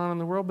on in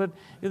the world. But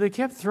they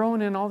kept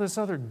throwing in all this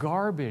other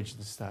garbage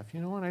and stuff,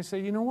 and I say,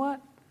 you know what?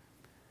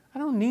 I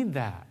don't need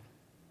that.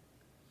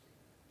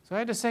 So I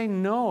had to say,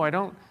 no, I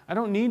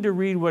don't need to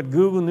read what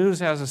Google News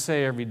has to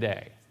say every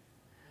day.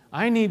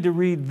 I need to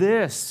read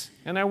this.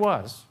 And I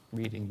was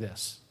reading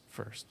this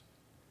first.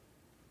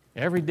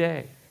 Every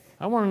day.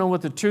 I want to know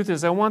what the truth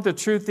is. I want the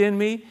truth in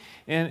me,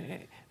 and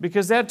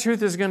because that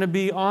truth is going to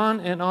be on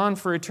and on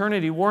for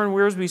eternity. Warren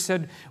Wiersbe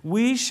said,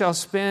 we shall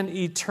spend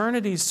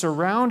eternity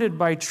surrounded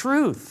by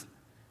truth,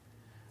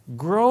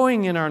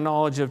 growing in our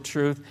knowledge of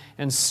truth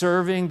and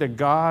serving the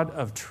God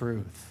of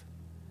truth.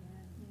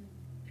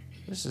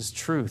 This is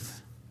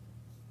truth.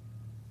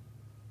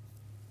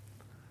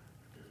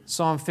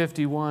 Psalm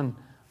 51,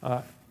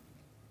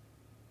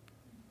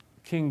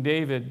 King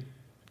David,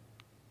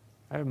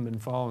 I haven't been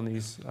following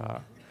these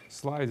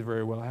slides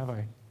very well, have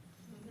I?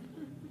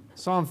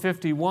 Psalm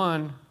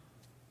 51,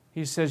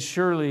 he says,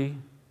 surely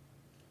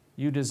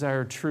you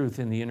desire truth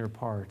in the inner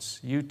parts.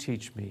 You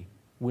teach me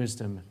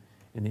wisdom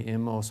in the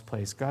inmost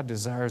place. God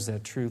desires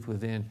that truth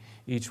within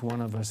each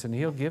one of us, and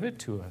He'll give it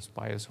to us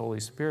by His Holy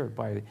Spirit,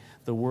 by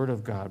the Word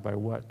of God, by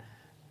what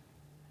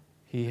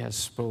He has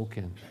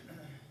spoken.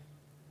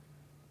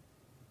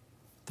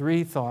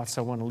 3 thoughts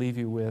I want to leave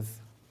you with.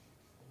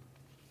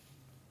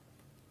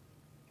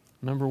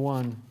 Number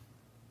 1,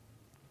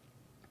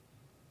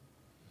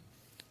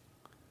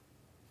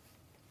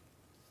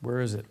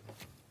 where is it?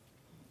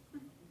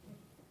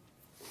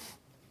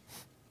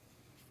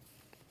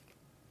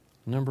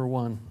 Number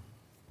 1,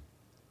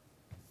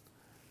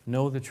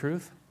 know the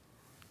truth.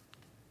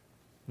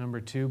 Number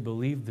 2,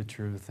 believe the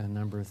truth. And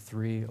number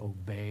 3,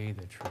 obey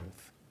the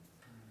truth.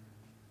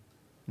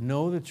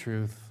 Know the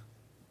truth,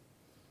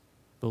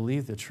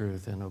 believe the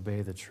truth, and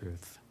obey the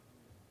truth.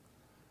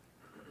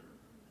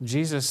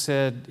 Jesus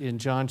said in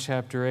John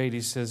chapter 8,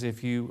 He says,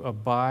 if you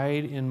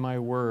abide in my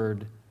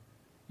word,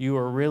 you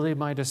are really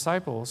my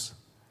disciples.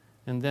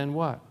 And then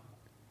what?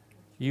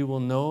 You will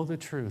know the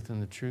truth,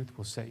 and the truth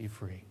will set you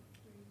free.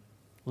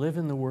 Live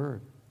in the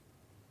word.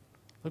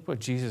 Look what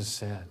Jesus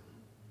said,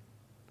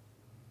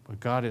 what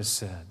God has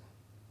said.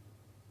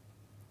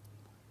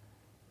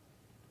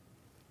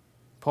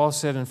 Paul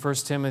said in 1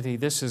 Timothy,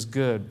 this is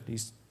good.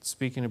 He's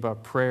speaking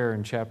about prayer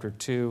in chapter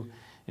 2.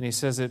 And he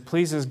says, it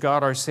pleases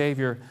God our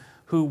Savior,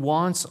 who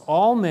wants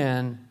all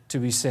men to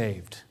be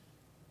saved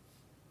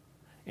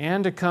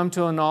and to come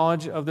to a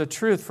knowledge of the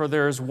truth. For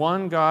there is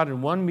one God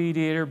and one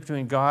mediator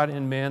between God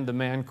and man, the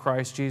man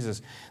Christ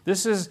Jesus.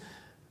 This is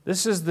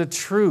the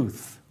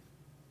truth.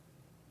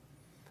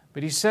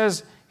 But he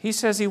says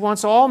he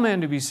wants all men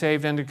to be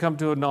saved and to come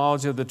to a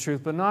knowledge of the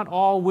truth, but not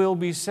all will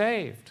be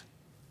saved.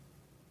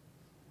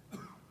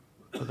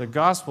 But the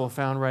gospel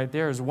found right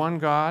there is one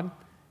God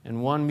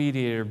and one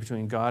mediator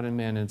between God and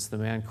men, and it's the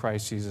man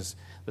Christ Jesus.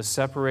 The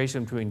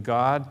separation between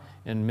God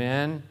and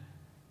men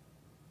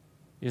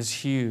is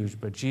huge,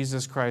 but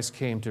Jesus Christ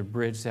came to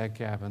bridge that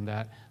gap, and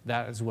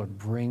that is what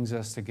brings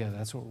us together.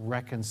 That's what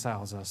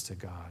reconciles us to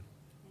God.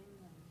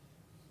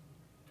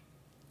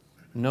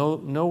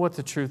 Know what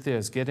the truth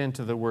is. Get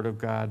into the Word of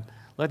God.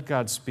 Let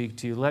God speak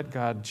to you. Let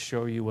God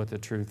show you what the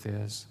truth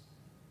is.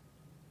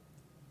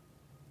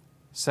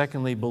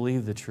 Secondly,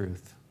 believe the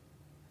truth.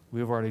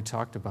 We've already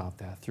talked about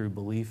that through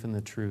belief in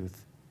the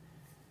truth.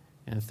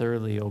 And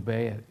thirdly,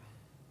 obey it.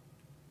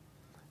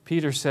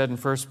 Peter said in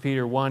 1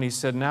 Peter 1, he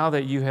said, now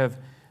that you have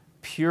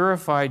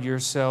purified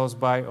yourselves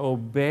by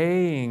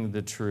obeying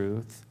the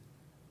truth,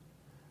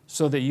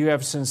 so that you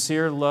have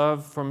sincere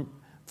love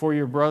for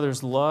your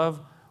brothers, love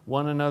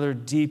one another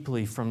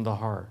deeply from the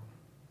heart.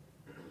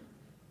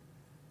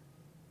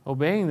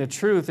 Obeying the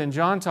truth, and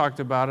John talked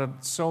about it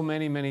so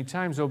many, many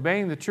times,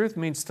 obeying the truth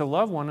means to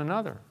love one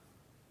another.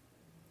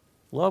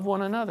 Love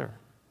one another.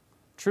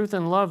 Truth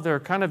and love, they're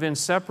kind of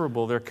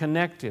inseparable. They're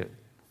connected.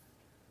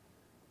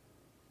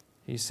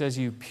 He says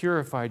you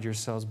purified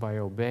yourselves by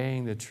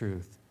obeying the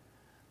truth.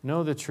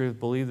 Know the truth,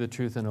 believe the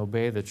truth, and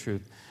obey the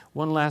truth.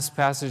 One last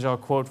passage I'll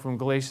quote from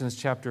Galatians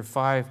chapter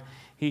 5.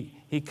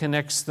 He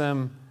connects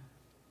them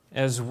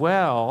as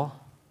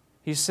well.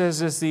 He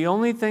says it's the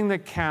only thing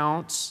that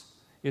counts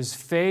is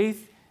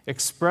faith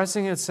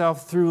expressing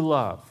itself through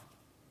love.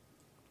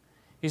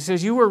 He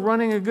says, you were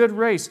running a good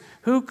race.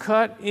 Who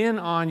cut in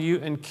on you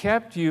and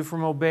kept you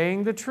from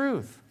obeying the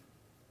truth?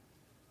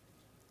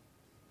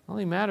 All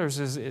that matters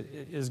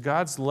is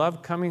God's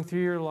love coming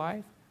through your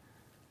life?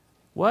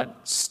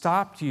 What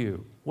stopped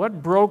you?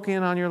 What broke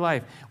in on your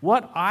life?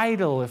 What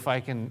idol, if I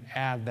can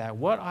add that,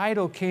 what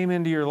idol came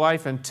into your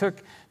life and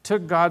took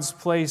God's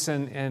place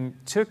and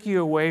took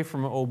you away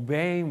from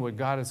obeying what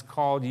God has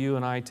called you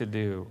and I to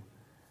do?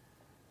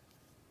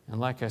 And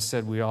like I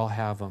said, we all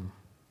have them.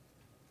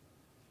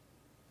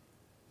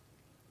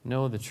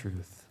 Know the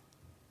truth,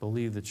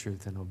 believe the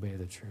truth, and obey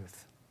the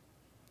truth.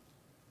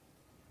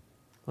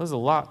 There's a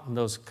lot in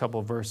those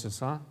couple verses,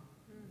 huh?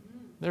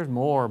 Mm-hmm. There's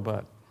more,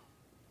 but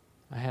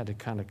I had to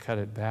kind of cut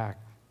it back.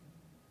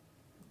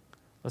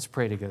 Let's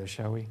pray together,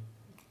 shall we?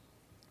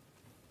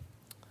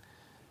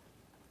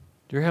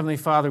 Dear Heavenly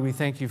Father, we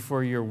thank you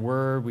for your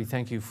word. We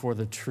thank you for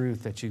the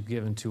truth that you've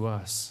given to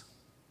us.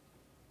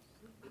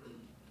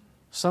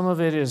 Some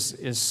of it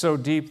is so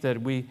deep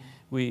that we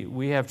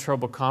have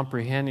trouble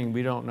comprehending.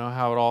 We don't know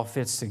how it all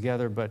fits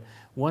together. But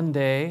one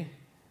day,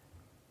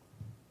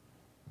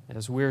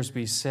 as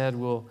Wearsby said,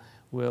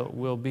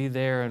 we'll be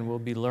there and we'll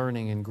be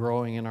learning and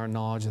growing in our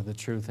knowledge of the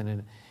truth.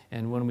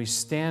 And when we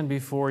stand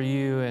before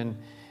you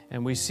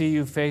and we see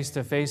you face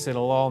to face,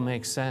 it'll all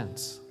make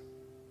sense.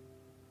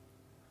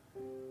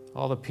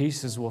 All the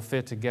pieces will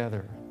fit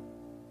together.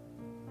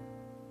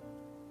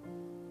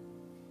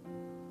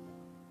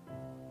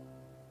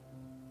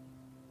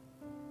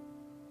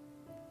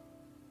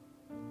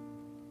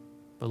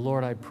 But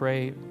Lord, I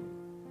pray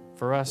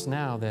for us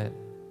now that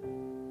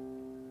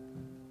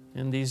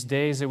in these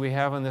days that we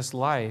have in this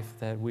life,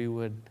 that we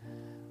would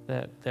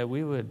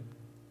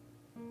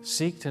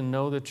seek to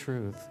know the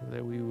truth,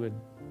 that we would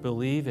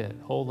believe it,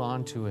 hold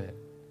on to it,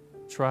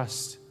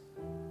 trust,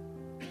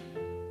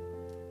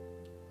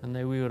 and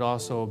that we would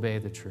also obey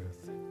the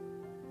truth.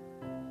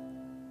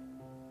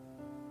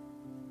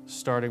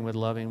 starting with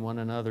loving one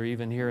another,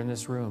 even here in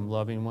this room,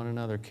 loving one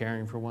another,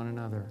 caring for one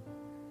another,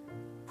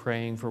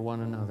 praying for one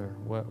another.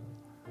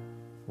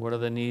 What are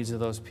the needs of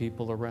those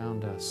people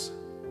around us?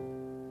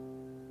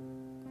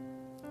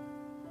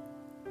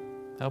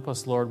 Help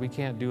us, Lord. We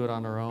can't do it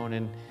on our own.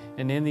 And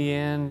in the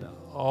end,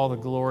 all the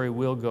glory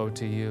will go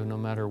to you no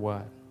matter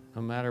what.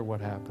 No matter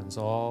what happens,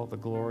 all the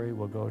glory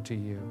will go to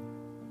you.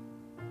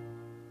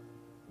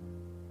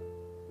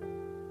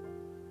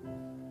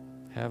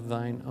 Have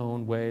thine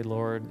own way,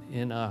 Lord,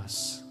 in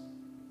us.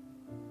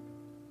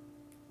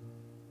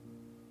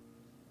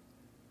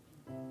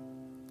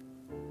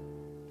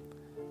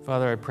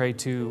 Father, I pray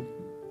too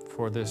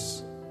for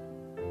this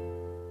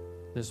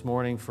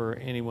morning for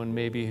anyone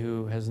maybe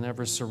who has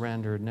never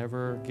surrendered,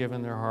 never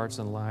given their hearts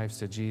and lives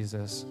to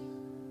Jesus.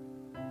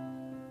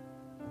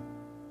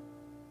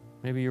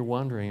 Maybe you're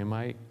wondering, am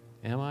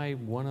I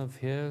one of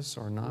his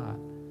or not?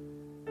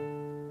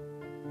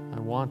 I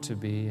want to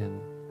be,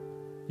 and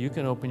you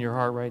can open your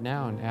heart right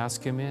now and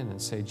ask him in and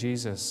say,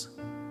 Jesus,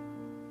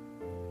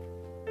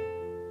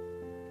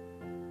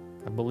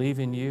 I believe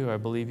in you. I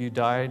believe you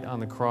died on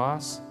the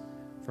cross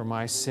for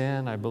my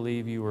sin. I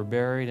believe you were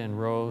buried and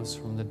rose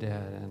from the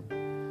dead,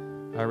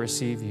 and I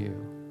receive you.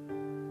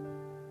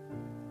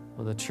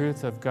 Well, the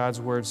truth of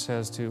God's word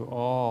says to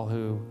all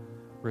who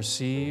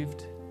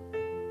received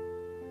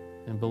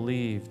and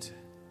believed,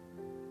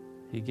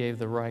 he gave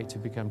the right to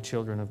become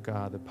children of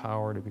God, the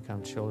power to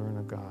become children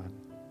of God.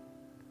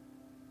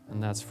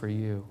 And that's for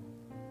you.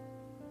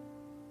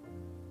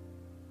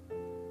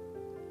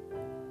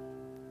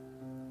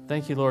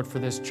 Thank you, Lord, for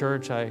this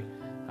church. I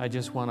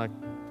just want to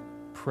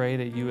pray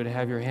that you would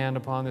have your hand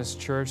upon this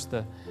church,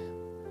 the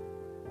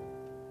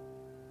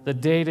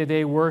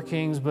day-to-day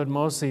workings, but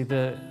mostly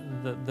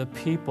the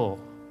people.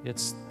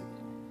 It's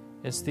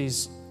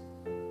these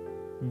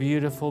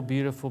beautiful,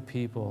 beautiful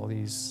people,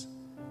 these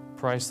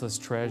priceless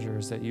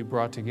treasures that you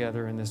brought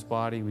together in this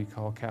body we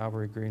call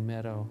Calvary Green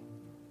Meadow.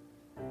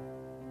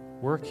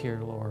 Work here,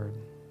 Lord.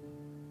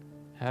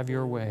 Have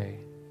your way,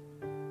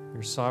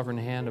 your sovereign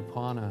hand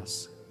upon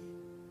us.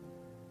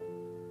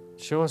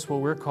 Show us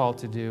what we're called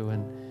to do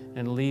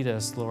and lead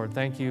us, Lord.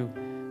 Thank you.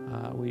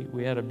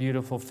 We had a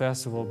beautiful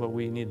festival, but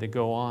we need to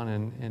go on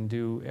and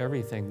do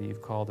everything that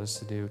you've called us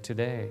to do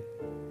today,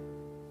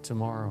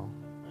 tomorrow.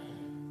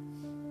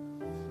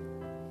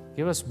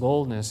 Give us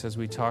boldness as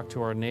we talk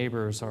to our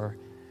neighbors, our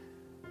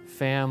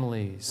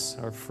families,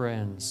 our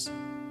friends,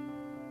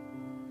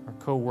 our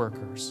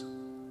co-workers,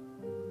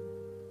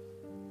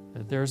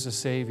 that there's a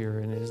Savior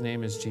and his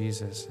name is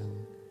Jesus,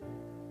 and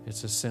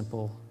it's as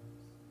simple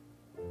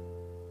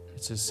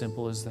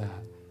as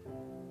that.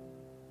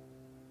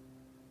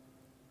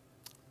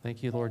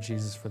 Thank you, Lord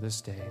Jesus, for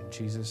this day. In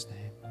Jesus'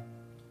 name,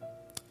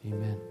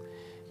 amen.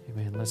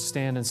 Amen. Let's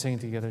stand and sing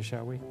together,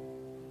 shall we?